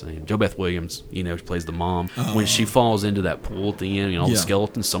last name? JoBeth Williams, plays the mom. When she falls into that pool at the end, all the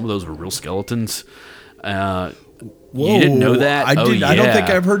skeletons, some of those were real skeletons. You didn't know that? I did. I don't think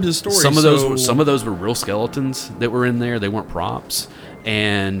I've heard this story. Some of those were real skeletons that were in there. They weren't props.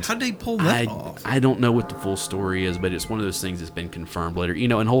 And how'd they pull that off? I don't know what the full story is, but it's one of those things that's been confirmed later.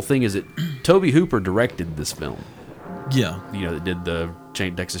 And the whole thing is that Tobe Hooper directed this film. Yeah. That did the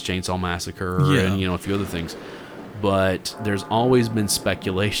Texas Chainsaw Massacre and a few other things. But there's always been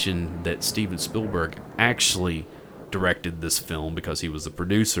speculation that Steven Spielberg actually directed this film because he was the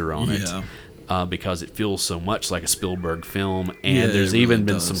producer on it. Because it feels so much like a Spielberg film. And there's even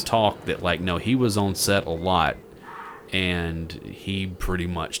been some talk that, he was on set a lot. And he pretty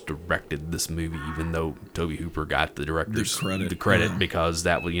much directed this movie, even though Tobe Hooper got the director's credit because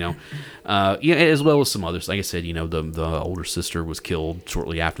that was, as well as some others. Like I said, the older sister was killed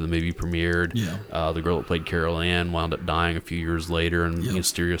shortly after the movie premiered. The girl that played Carol Ann wound up dying a few years later in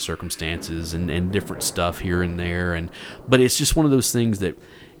mysterious circumstances and different stuff here and there. But it's just one of those things that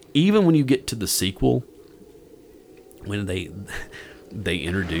even when you get to the sequel, when they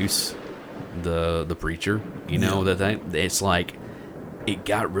introduce the preacher, it's like it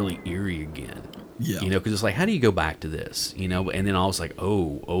got really eerie again. Because it's like, how do you go back to this? And then I was like,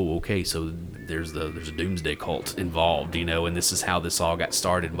 okay, so there's a doomsday cult involved, and this is how this all got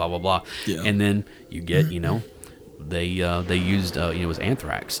started, blah blah blah. And then you get, they used it was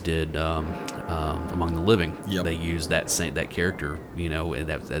Anthrax did Among the Living. They used that character, and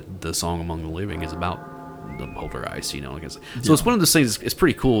that the song Among the Living is about the Poltergeist, so it's one of those things. It's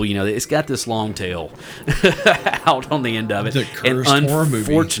pretty cool, it's got this long tail out on the end of it. The cursed horror movie.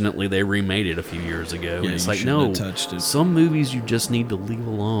 Unfortunately, they remade it a few years ago, and it's like, no, some movies you just need to leave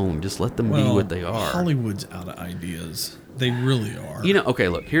alone. Just let them be what they are. Hollywood's out of ideas. They really are. Okay,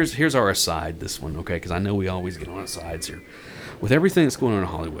 look, here's our aside. This one, okay, because I know we always get on asides here. With everything that's going on in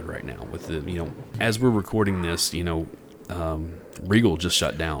Hollywood right now, with the as we're recording this, Regal just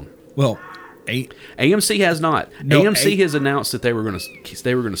shut down. Well. AMC has not. AMC has announced that they were going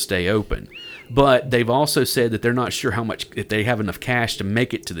to stay open, but they've also said that they're not sure how much, if they have enough cash to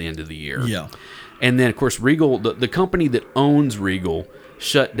make it to the end of the year. And then, of course, Regal, the company that owns Regal,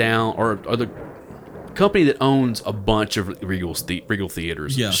 shut down, or the company that owns a bunch of Regal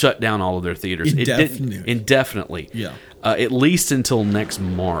theaters, shut down all of their theaters indefinitely. Yeah. At least until next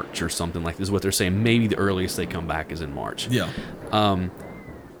March or something like this is what they're saying. Maybe the earliest they come back is in March. Yeah.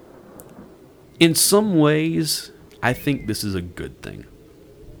 In some ways, I think this is a good thing.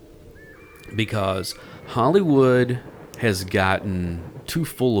 Because Hollywood has gotten too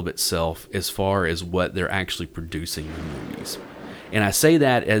full of itself as far as what they're actually producing in movies. And I say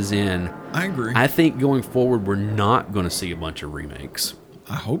that as in... I agree. I think going forward, we're not going to see a bunch of remakes.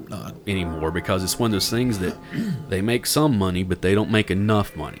 I hope not. Anymore, because it's one of those things that they make some money, but they don't make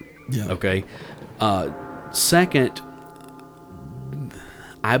enough money. Yeah. Okay? Second,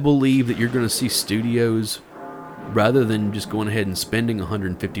 I believe that you're going to see studios, rather than just going ahead and spending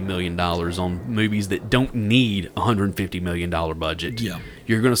 $150 million on movies that don't need a $150 million budget,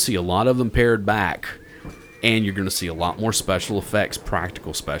 you're going to see a lot of them pared back, and you're going to see a lot more special effects,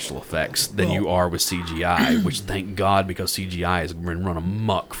 practical special effects, than you are with CGI, which thank God, because CGI has been run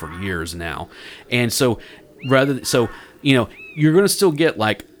amok for years now. And so, you're going to still get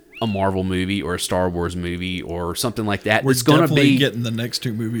like a Marvel movie or a Star Wars movie or something like that. We're definitely getting the next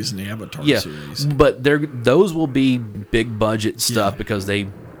 2 movies in the Avatar series. But those will be big budget stuff because they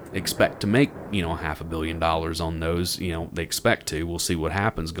expect to make, $500 million on those. They expect to. We'll see what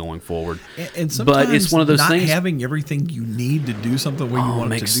happens going forward. And sometimes but it's one of those things. Not having everything you need to do something where you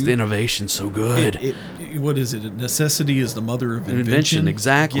want to do makes the innovation so good. What is it? Necessity is the mother of invention.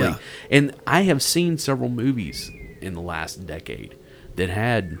 Exactly. Yeah. And I have seen several movies in the last decade that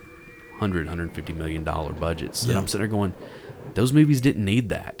had $150 million budgets. And I'm sitting there going, those movies didn't need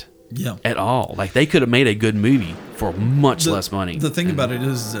that. At all. Like, they could have made a good movie for much less money. The thing about it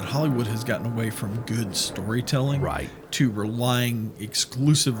is that Hollywood has gotten away from good storytelling to relying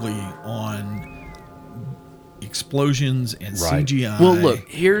exclusively on explosions and CGI. Well,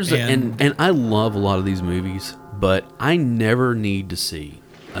 look, and I love a lot of these movies, but I never need to see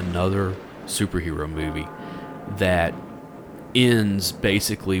another superhero movie that ends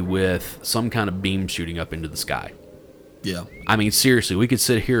basically with some kind of beam shooting up into the sky. Yeah. I mean, seriously, we could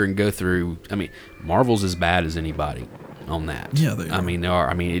sit here and go through... Marvel's as bad as anybody on that. Yeah, they are. They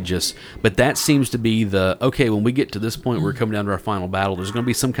are. But that seems to be when we get to this point, we're coming down to our final battle, there's going to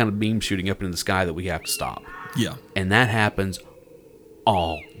be some kind of beam shooting up into the sky that we have to stop. Yeah. And that happens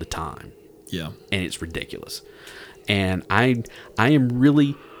all the time. Yeah. And it's ridiculous. And I am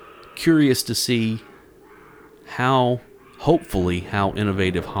really curious to see how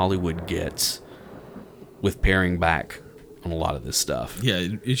innovative Hollywood gets with paring back on a lot of this stuff. Yeah,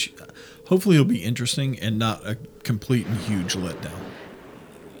 hopefully it'll be interesting and not a complete and huge letdown.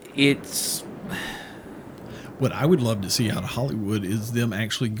 What I would love to see out of Hollywood is them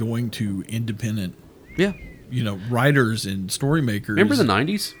actually going to independent, writers and story makers. Remember the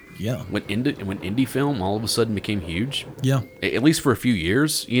 90s? Yeah. When indie film all of a sudden became huge. Yeah. At least for a few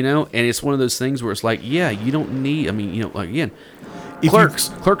years, and it's one of those things where it's like, you don't need, again,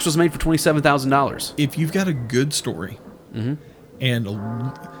 Clerks was made for $27,000. If you've got a good story, and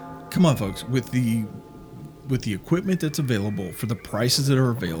come on, folks, with the equipment that's available for the prices that are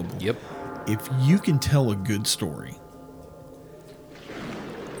available, if you can tell a good story,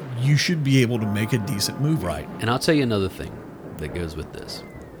 you should be able to make a decent movie. Right. And I'll tell you another thing that goes with this,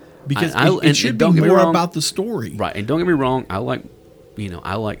 because it should be more about the story, right? And don't get me wrong, I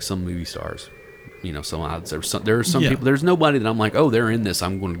like some movie stars. There are some people. There's nobody that I'm like, oh, they're in this,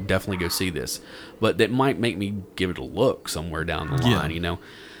 I'm going to definitely go see this. But that might make me give it a look somewhere down the line,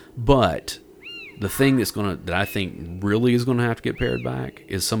 But the thing that I think really is going to have to get pared back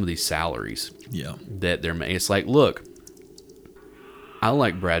is some of these salaries. Yeah. That they're making. It's like, look, I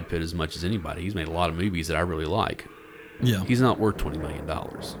like Brad Pitt as much as anybody. He's made a lot of movies that I really like. Yeah. He's not worth $20 million.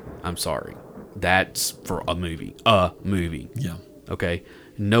 I'm sorry. That's for a movie. A movie. Yeah. Okay?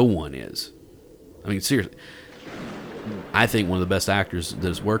 No one is. Seriously, I think one of the best actors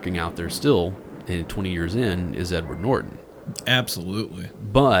that's working out there still, and 20 years in, is Edward Norton. Absolutely.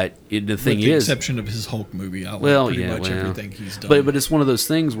 But the thing is, with the exception of his Hulk movie, I like pretty much everything he's done. But it's one of those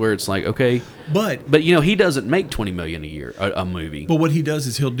things where it's like, okay, but he doesn't make $20 million a year a movie. But what he does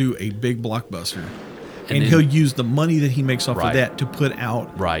is he'll do a big blockbuster. And he'll use the money that he makes off of that to put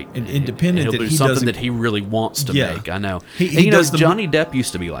out an independent and he'll do something that he really wants to make. I know. Johnny Depp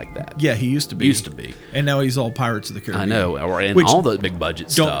used to be like that. Yeah, he used to be. And now he's all Pirates of the Caribbean. I know. And all the big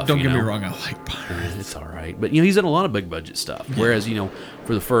budget stuff. Don't get me wrong, I like Pirates. It's all right. But he's done a lot of big budget stuff. Yeah. Whereas,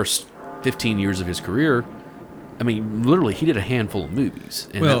 for the first 15 years of his career, literally he did a handful of movies.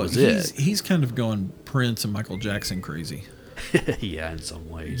 And that was it. He's kind of gone Prince and Michael Jackson crazy. Yeah, in some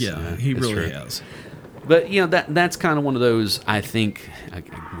ways. Yeah, he really has. But that's kind of one of those. I think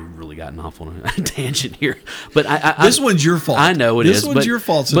we really gotten off on a tangent here. But this one's your fault. I know this one's your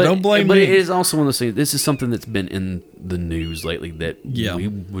fault. So don't blame me. But it is also one of those things. This is something that's been in the news lately that we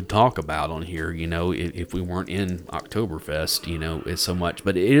would talk about on here. If we weren't in Oktoberfest, it's so much.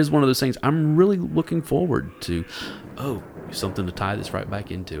 But it is one of those things. I'm really looking forward to. Oh, something to tie this right back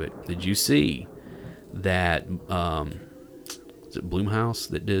into it. Did you see that? Is it Blumhouse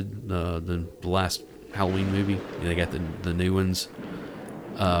that did the last Halloween movie? They got the new ones.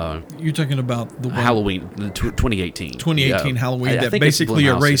 You're talking about the one, Halloween, the 2018. 2018 Halloween that basically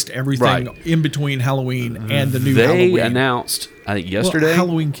erased everything in between Halloween and the new Halloween. They announced, I think yesterday,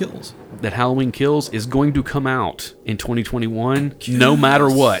 Halloween Kills. That Halloween Kills is going to come out in 2021, no matter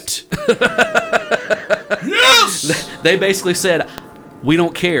what. Yes! They basically said, we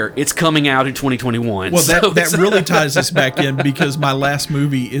don't care. It's coming out in 2021. Well, that really ties us back in because my last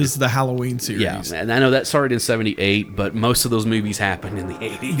movie is the Halloween series. Yeah, and I know that started in 78, but most of those movies happened in the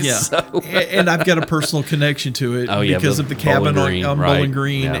 80s. Yeah, so. And I've got a personal connection to it because of the cabin on Bowling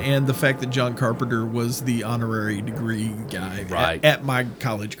Green and the fact that John Carpenter was the honorary degree guy at my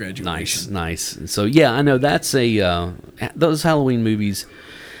college graduation. Nice. So, yeah, I know that's those Halloween movies.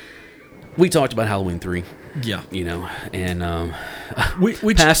 We talked about Halloween 3. Yeah. And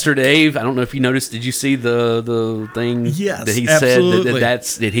Pastor Dave, I don't know if you noticed, did you see the thing that he said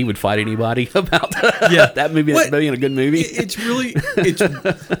that he would fight anybody about that movie being a good movie?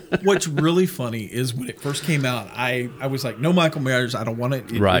 What's really funny is when it first came out, I was like, no Michael Myers, I don't want it.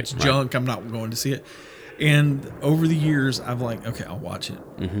 It's junk. I'm not going to see it. And over the years, I'm like, okay, I'll watch it.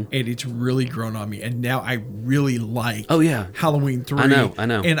 Mm-hmm. And it's really grown on me. And now I really like Halloween 3. I know.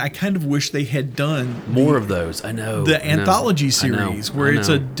 And I kind of wish they had done more of those. I know. The anthology series where it's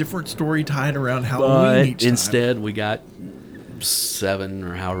a different story tied around Halloween each time. Instead, we got 7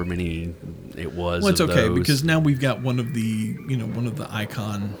 or however many it was. Well, it's okay because now we've got one of the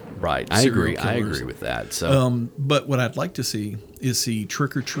icon. Right, I agree with that. So, but what I'd like to see is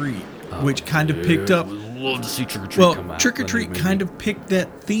Trick or Treat, which kind of picked up. I'd love to see Trick or Treat come out. Trick or Treat kind of picked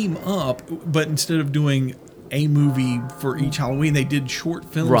that theme up, but instead of doing a movie for each Halloween, they did short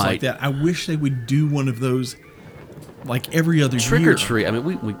films like that. I wish they would do one of those. Like every other Trick year. or Treat. I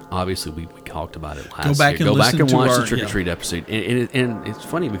mean, we obviously we talked about it last year. Go back and watch the Trick or Treat episode, and it's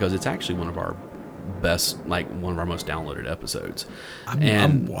funny because it's actually one of our best, one of our most downloaded episodes.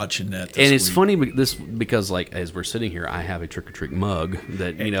 I'm watching that. And it's funny because as we're sitting here, I have a Trick or Treat mug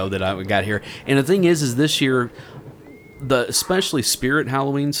that that I got here, and the thing is this year. Especially Spirit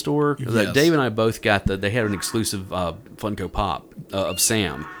Halloween store that Dave and I both got they had an exclusive Funko Pop of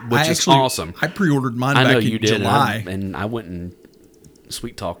Sam, which is awesome. I pre-ordered mine back in July. And I went and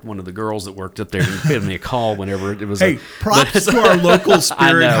sweet talked one of the girls that worked up there and gave me a call whenever it was. Hey, props to our local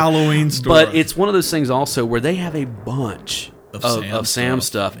Spirit Halloween store. But it's one of those things also where they have a bunch of Sam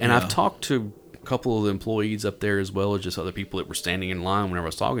stuff. And I've talked to couple of the employees up there as well as just other people that were standing in line whenever I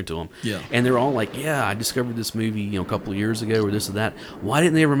was talking to them. Yeah. And they're all like, I discovered this movie, a couple of years ago or this or that. Why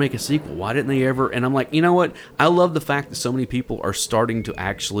didn't they ever make a sequel? Why didn't they ever? And I'm like, you know what? I love the fact that so many people are starting to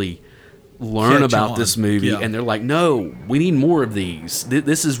actually learn about this movie and they're like, no, we need more of these.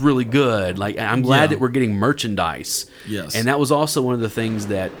 This is really good. Like, I'm glad that we're getting merchandise. Yes. And that was also one of the things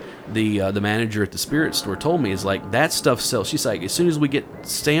that the manager at the Spirit store told me is like, that stuff sells. She's like, as soon as we get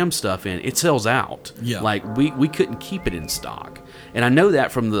Sam stuff in, it sells out. Yeah. Like we couldn't keep it in stock. And I know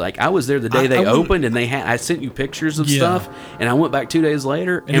that from I was there the day they opened and I sent you pictures of stuff and I went back 2 days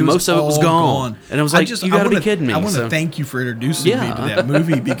later and most of it was gone. And I was like, you gotta be kidding me. I want to thank you for introducing me to that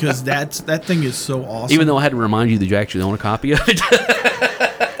movie because that thing is so awesome. Even though I had to remind you that you actually own a copy of it.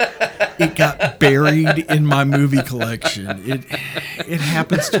 It got buried in my movie collection. It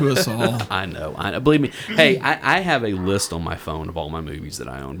happens to us all. I know. Believe me. Hey, I have a list on my phone of all my movies that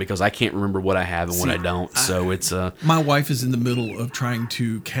I own because I can't remember what I have and what I don't. So it's my wife is in the middle of trying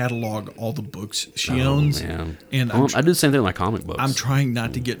to catalog all the books she owns. Man. And I do the same thing with my comic books. I'm trying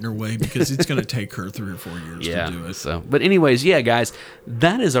not to get in her way because it's going to take her 3 or 4 years to do it. So, but anyways, guys,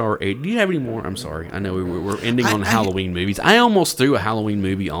 that is our 8. Do you have any more? I'm sorry. I know we're ending on Halloween movies. I almost threw a Halloween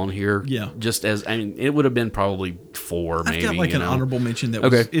movie on here. Yeah. Just as, it would have been probably 4 maybe. I've got an honorable mention that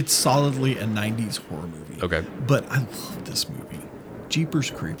was, it's solidly a 90s horror movie. Okay. But I love this movie.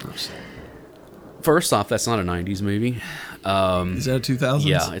 Jeepers Creepers. First off, that's not a 90s movie. Is that a 2000s?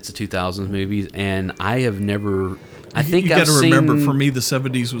 Yeah, it's a 2000s movie. And I have never... You got to remember, for me, the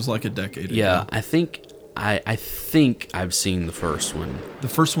 70s was like a decade ago. Yeah, I think I've seen the first one. The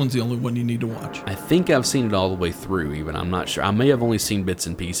first one's the only one you need to watch. I think I've seen it all the way through, even. I'm not sure. I may have only seen bits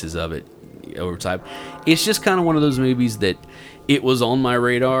and pieces of it. overtype. It's just kind of one of those movies that it was on my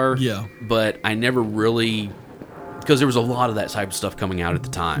radar. Yeah. But I never really, because there was a lot of that type of stuff coming out at the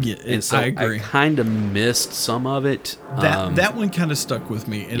time. Yeah, and so I agree. I kind of missed some of it. That one kind of stuck with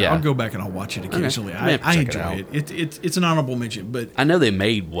me, and I'll go back and I'll watch it occasionally. Okay. I enjoy it. It's an honorable mention, but I know they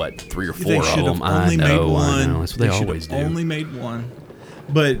made, what, 3 or 4 they of should them. have only made one. I know. That's what they always do. Only made one,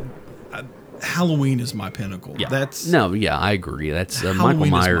 but Halloween is my pinnacle. Yeah. I agree. That's Michael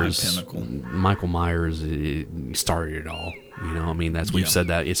Myers. Michael Myers started it all. You know, I mean, we've said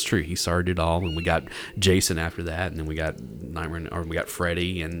that. It's true. He started it all, and we got Jason after that, and then we got we got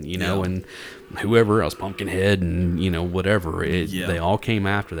Freddy, and and whoever else, Pumpkinhead, and whatever. They all came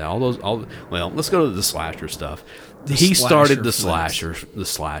after that. Let's go to the slasher stuff. He started the slasher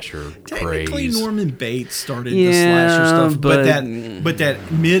Technically, craze. Norman Bates started the slasher stuff, but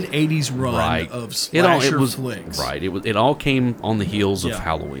that mid '80s run of slasher flicks, right? It all came on the heels of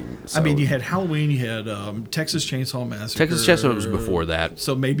Halloween. So. I mean, you had Halloween, you had Texas Chainsaw Massacre. Texas Chainsaw was before that,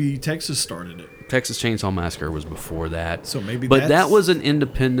 so maybe Texas started it. Texas Chainsaw Massacre was before that, so maybe. But that was an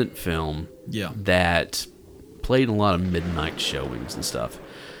independent film, that played in a lot of midnight showings and stuff.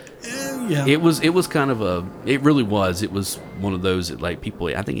 Yeah. It was kind of it really was. It was one of those that, like, people,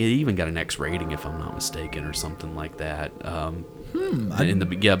 I think it even got an X rating, if I'm not mistaken, or something like that.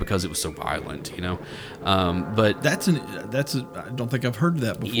 Because it was so violent, but I don't think I've heard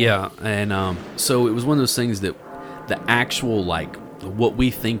that before. Yeah, and so it was one of those things that the actual, like, what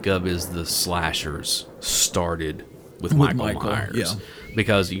we think of as the slashers started with Michael Myers. Yeah.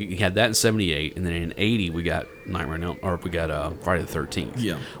 Because you had that in 78, and then in 80 we got Friday the 13th.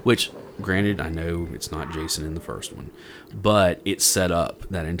 Yeah. Which, granted, I know it's not Jason in the first one, but it set up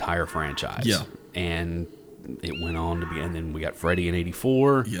that entire franchise. Yeah. And it went on to be, and then we got Freddy in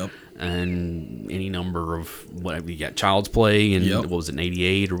 84. Yep. And any number of whatever, you got Child's Play, and what was it, in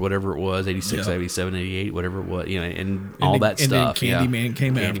 88 or whatever it was, 86, 87, 88, whatever it was, and all that stuff. And then Candyman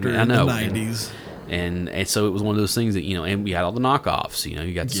came after in the 90s. And so it was one of those things that, and we had all the knockoffs.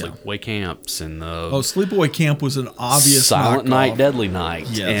 You got Sleepaway Camps and the... Sleepaway Camp was an obvious Silent knockoff. Night, Deadly Night.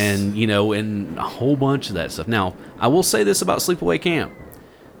 Yes. And, and a whole bunch of that stuff. Now, I will say this about Sleepaway Camp.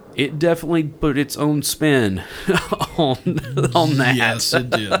 It definitely put its own spin on that. Yes, it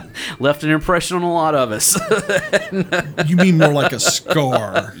did. Left an impression on a lot of us. You mean more like a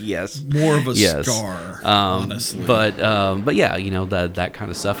scar? Yes. More of a scar, honestly. But yeah, that kind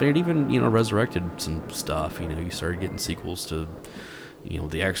of stuff. And it even, resurrected some stuff. You started getting sequels to,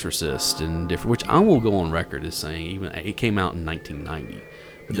 The Exorcist and different, which I will go on record as saying, even it came out in 1990.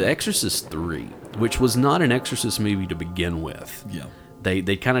 But The Exorcist 3, which was not an Exorcist movie to begin with. Yeah.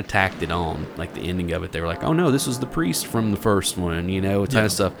 They kind of tacked it on, like the ending of it. They were like, oh no, this was the priest from the first one, kind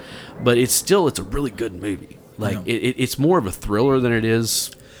of stuff. But it's a really good movie. Like it's more of a thriller than it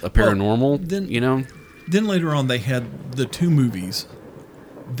is a paranormal. Then later on, they had the 2 movies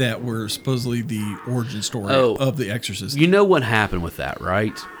that were supposedly the origin story of The Exorcist. You know what happened with that,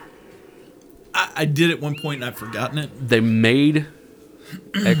 right? I did at one point, and I've forgotten it. They made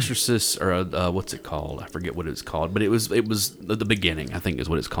Exorcist, or what's it called? I forget what it's called, but it was the beginning, I think is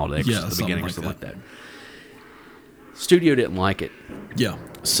what it's called. Exorcist, the beginning, or something like that. Studio didn't like it. Yeah.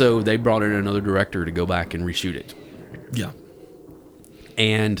 So they brought in another director to go back and reshoot it. Yeah.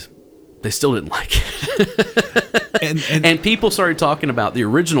 And they still didn't like it. and people started talking about the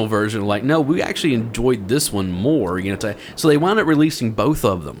original version, like, no, we actually enjoyed this one more. So they wound up releasing both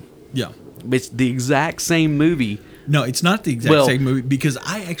of them. Yeah. It's the exact same movie. No, it's not the exact same movie, because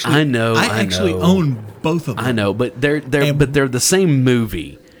I actually own both of them. I know, but they're the same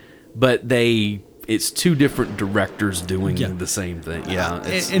movie, but it's 2 different directors doing the same thing. Yeah,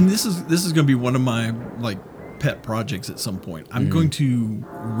 and this is going to be one of my pet projects at some point. I'm going to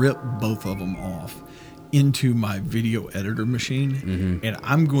rip both of them off into my video editor machine, and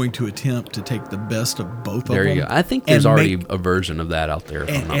I'm going to attempt to take the best of both of them. There you go. I think there's already a version of that out there, if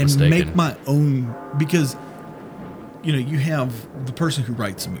I'm not mistaken. And make my own, because you have the person who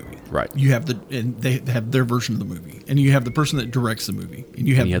writes the movie, right? You have and they have their version of the movie, and you have the person that directs the movie, and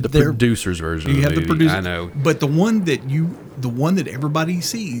you have the producer's version. You have the the producer. I know, but the one that everybody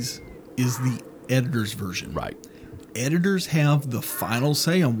sees is the editor's version, right? Editors have the final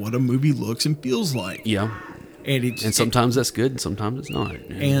say on what a movie looks and feels like. Yeah, and sometimes that's good, and sometimes it's not.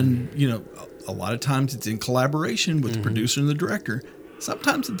 And a lot of times it's in collaboration with the producer and the director.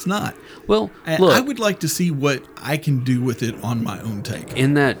 Sometimes it's not. Well, look, I would like to see what I can do with it on my own take.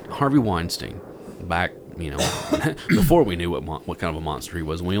 In that Harvey Weinstein, back, before we knew what kind of a monster he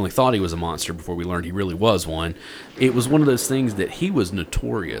was, and we only thought he was a monster before we learned he really was one, it was one of those things that he was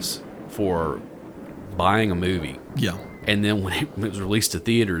notorious for buying a movie. Yeah. And then when it was released to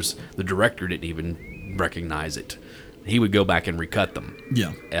theaters, the director didn't even recognize it. He would go back and recut them.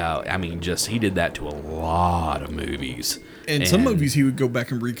 Yeah. I mean, he did that to a lot of movies. And some movies he would go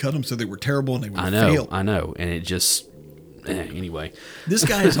back and recut them so they were terrible and they would fail. I know. And it just... Anyway. This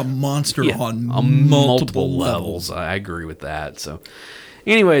guy is a monster on multiple levels. I agree with that. So...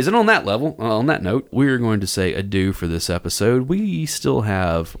 Anyways, and on that note, we're going to say adieu for this episode. We still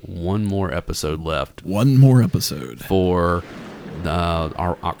have one more episode left. One more episode. For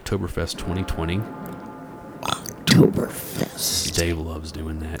our Oktoberfest 2020. Oktoberfest. Dave loves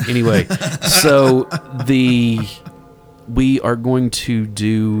doing that. Anyway, so we are going to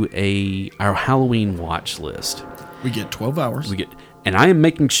do our Halloween watch list. We get 12 hours. And I am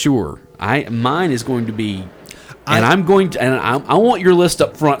making sure mine is going to be... And I want your list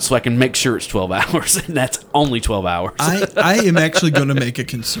up front so I can make sure it's 12 hours, and that's only 12 hours. I am actually going to make a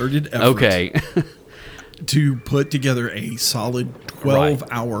concerted effort okay. to put together a solid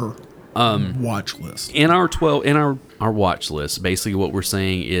 12-hour watch list. In our watch list, basically what we're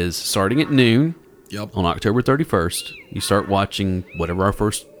saying is starting at noon on October 31st, you start watching whatever our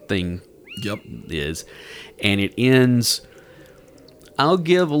first thing is, and it ends... I'll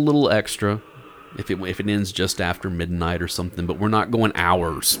give a little extra if it ends just after midnight or something, but we're not going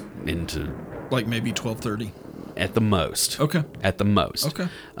hours into... Like maybe 12:30? At the most. Okay. At the most. Okay.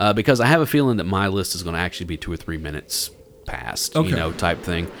 Because I have a feeling that my list is going to actually be 2 or 3 minutes past, type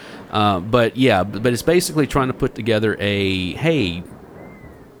thing. But it's basically trying to put together hey,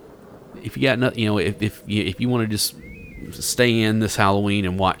 if you got nothing, if you want to just stay in this Halloween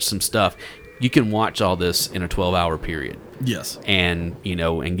and watch some stuff, you can watch all this in a 12-hour period. Yes. And,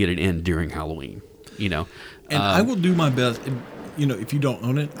 and get it in during Halloween, And I will do my best. If you don't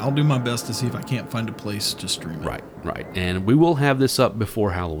own it, I'll do my best to see if I can't find a place to stream it. Right. And we will have this up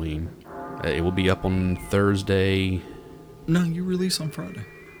before Halloween. It will be up on Thursday. No, you release on Friday.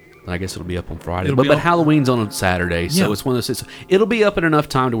 I guess it'll be up on Friday. But Halloween's on a Saturday, so it's one of those... It'll be up in enough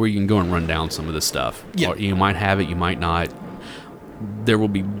time to where you can go and run down some of this stuff. Yeah. Or you might have it, you might not. There will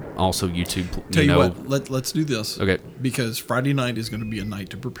be also YouTube. Tell you what, let's do this. Okay. Because Friday night is going to be a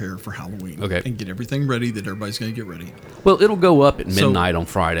night to prepare for Halloween. Okay. And get everything ready that everybody's going to get ready. Well, it'll go up at midnight on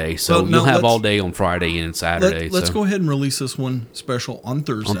Friday, so you'll have all day on Friday and Saturday. Let's go ahead and release this one special on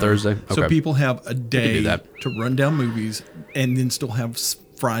Thursday. On Thursday? Okay. So people have a day to run down movies and then still have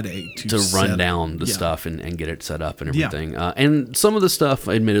Friday to run down the stuff and get it set up and everything. And some of the stuff,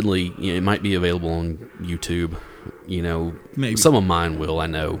 admittedly, it might be available on YouTube. Maybe. Some of mine will, I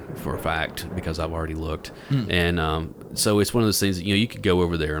know for a fact, because I've already looked. And so it's one of those things that, you could go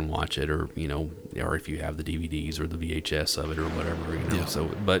over there and watch it, or if you have the DVDs or the VHS of it or whatever, So,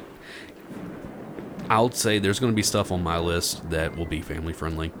 but I'll say there's going to be stuff on my list that will be family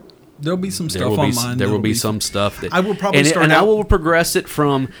friendly. There'll be some stuff on mine. There will be some stuff that I will probably I will progress it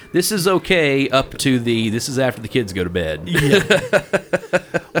from this is okay up to this is after the kids go to bed. Yeah.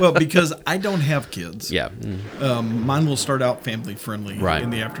 Well, because I don't have kids. Yeah. Mine will start out family friendly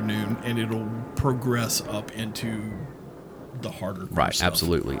in the afternoon, and it'll progress up into the harder stuff.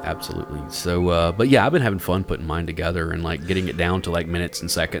 Absolutely. So, but yeah, I've been having fun putting mine together and getting it down to minutes and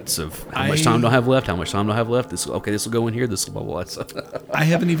seconds of how much time do I have left? How much time do I have left? This will go in here. This will blah blah. I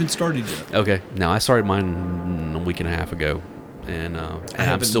haven't even started yet. Okay, now I started mine a week and a half ago, and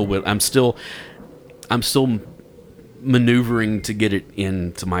I'm still maneuvering to get it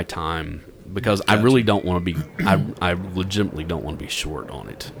into my time because I really don't want to be. I legitimately don't want to be short on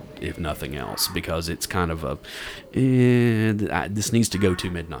it, if nothing else, because it's kind of this needs to go to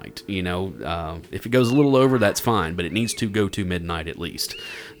midnight. If it goes a little over, that's fine, but it needs to go to midnight at least.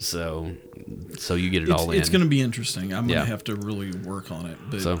 So you get it all in. It's going to be interesting. I'm going to have to really work on it,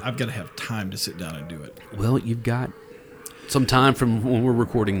 but I've got to have time to sit down and do it. Well, you've got some time from when we're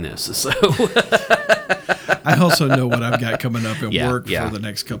recording this, so. I also know what I've got coming up at work for the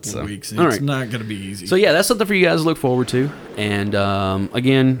next couple of weeks. And it's not going to be easy. So that's something for you guys to look forward to. And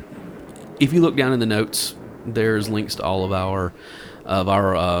again, if you look down in the notes, there's links to all of our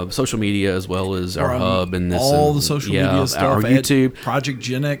social media as well as our hub and all the social media stuff. Our YouTube Project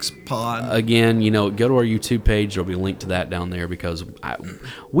Gen X Pod. Again, go to our YouTube page. There'll be a link to that down there because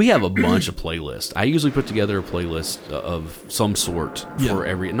we have a bunch of playlists. I usually put together a playlist of some sort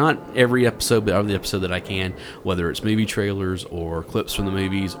for not every episode, but every episode that I can, whether it's movie trailers or clips from the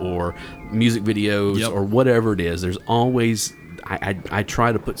movies or music videos or whatever it is. There's always I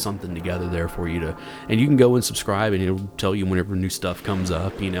try to put something together there for you and you can go and subscribe and it'll tell you whenever new stuff comes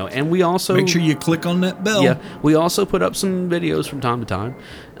up, and we also make sure you click on that bell. Yeah, we also put up some videos from time to time.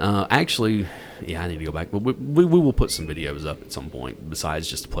 Actually, Yeah, I need to go back. But we will put some videos up at some point besides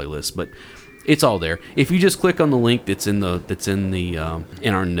just a playlist. But it's all there. If you just click on the link that's in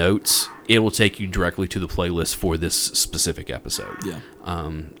in our notes, it will take you directly to the playlist for this specific episode. Yeah.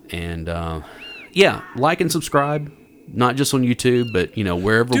 Yeah, like and subscribe. Not just on YouTube, but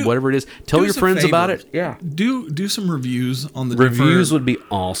wherever, whatever it is. Tell your friends about it. Yeah. Do some reviews on the reviews would be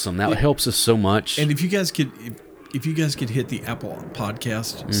awesome. That helps us so much. And if you guys could hit the Apple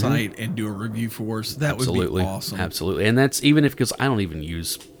Podcast site and do a review for us, that would be awesome. Absolutely. And that's even because I don't even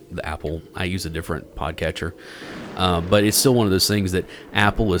use the Apple. I use a different podcatcher. But it's still one of those things that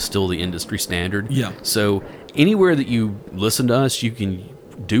Apple is still the industry standard. Yeah. So anywhere that you listen to us, you can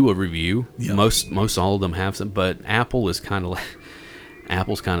do a review. Yeah. Most all of them have some, but Apple is kind of like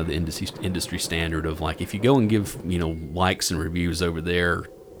Apple's kind of the industry standard of like, if you go and give likes and reviews over there,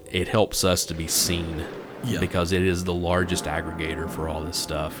 it helps us to be seen. Yeah. Because it is the largest aggregator for all this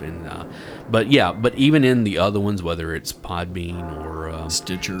stuff, and but even in the other ones, whether it's Podbean or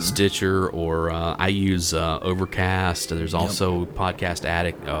Stitcher, or I use Overcast. There's also Podcast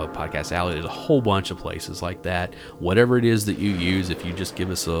Addict, Podcast Alley. There's a whole bunch of places like that. Whatever it is that you use, if you just give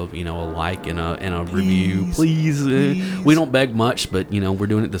us a like and a review, please. We don't beg much, but we're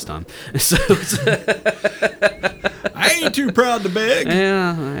doing it this time. So I ain't too proud to beg.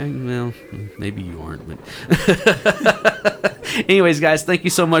 Yeah, well, maybe you aren't, but. Anyways, guys, thank you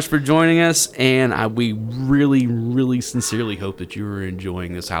so much for joining us, and we really, really sincerely hope that you are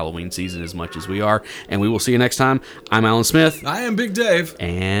enjoying this Halloween season as much as we are, and we will see you next time. I'm Alan Smith. I am Big Dave.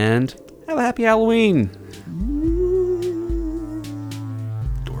 And have a happy Halloween.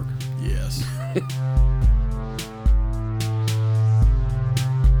 Dork. Yes.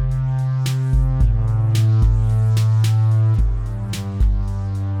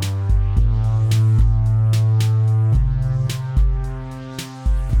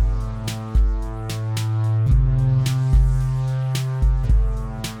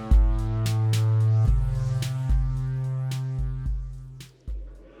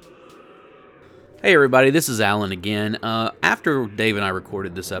 Hey everybody, this is Alan again. After Dave and I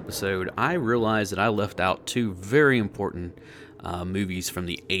recorded this episode, I realized that I left out two very important movies from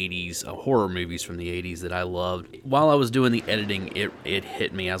the 80s, horror movies from the 80s that I loved. While I was doing the editing, it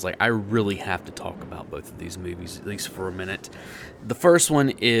hit me. I was like, I really have to talk about both of these movies, at least for a minute. The first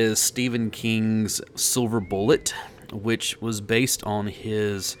one is Stephen King's Silver Bullet, which was based on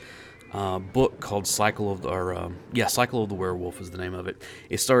his book called Cycle of the Werewolf is the name of it.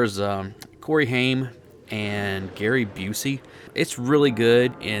 It stars Corey Haim and Gary Busey. It's really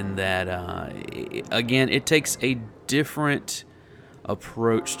good in that, again, it takes a different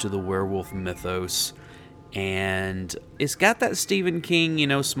approach to the werewolf mythos, and it's got that Stephen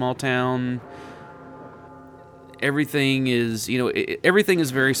King, small town. Everything is, everything is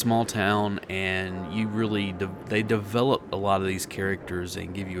very small town, and you really they develop a lot of these characters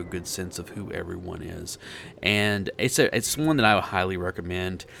and give you a good sense of who everyone is, and it's one that I would highly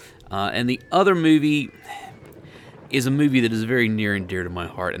recommend. And the other movie is a movie that is very near and dear to my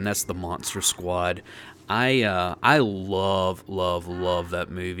heart, and that's The Monster Squad. I love that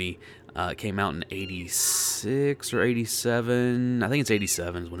movie. It came out in 86 or 87. I think it's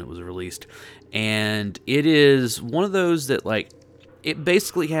 87 is when it was released. And it is one of those that, it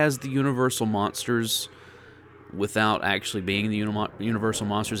basically has the Universal monsters without actually being the Universal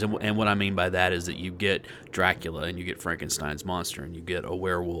monsters. And what I mean by that is that you get Dracula, and you get Frankenstein's monster, and you get a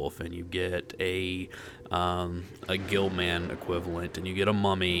werewolf, and you get a Gilman equivalent, and you get a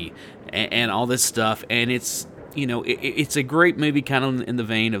mummy, and all this stuff. And it's it's a great movie, kind of in the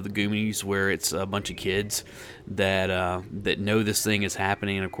vein of the Goonies, where it's a bunch of kids that know this thing is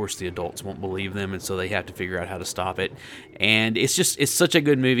happening, and of course the adults won't believe them, and so they have to figure out how to stop it. And it's such a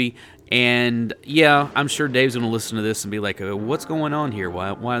good movie. And yeah, I'm sure Dave's going to listen to this and be like, what's going on here?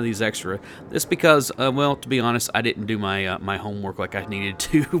 Why are these extra? It's because, to be honest, I didn't do my my homework like I needed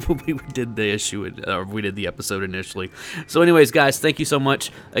to when we did the episode initially. So anyways, guys, thank you so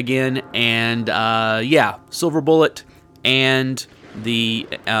much again. And Silver Bullet and the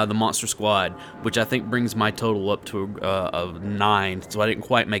Monster Squad, which I think brings my total up to a 9, so I didn't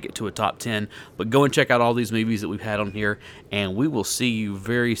quite make it to a top 10. But go and check out all these movies that we've had on here, and we will see you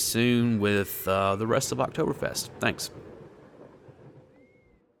very soon with the rest of Oktoberfest. Thanks.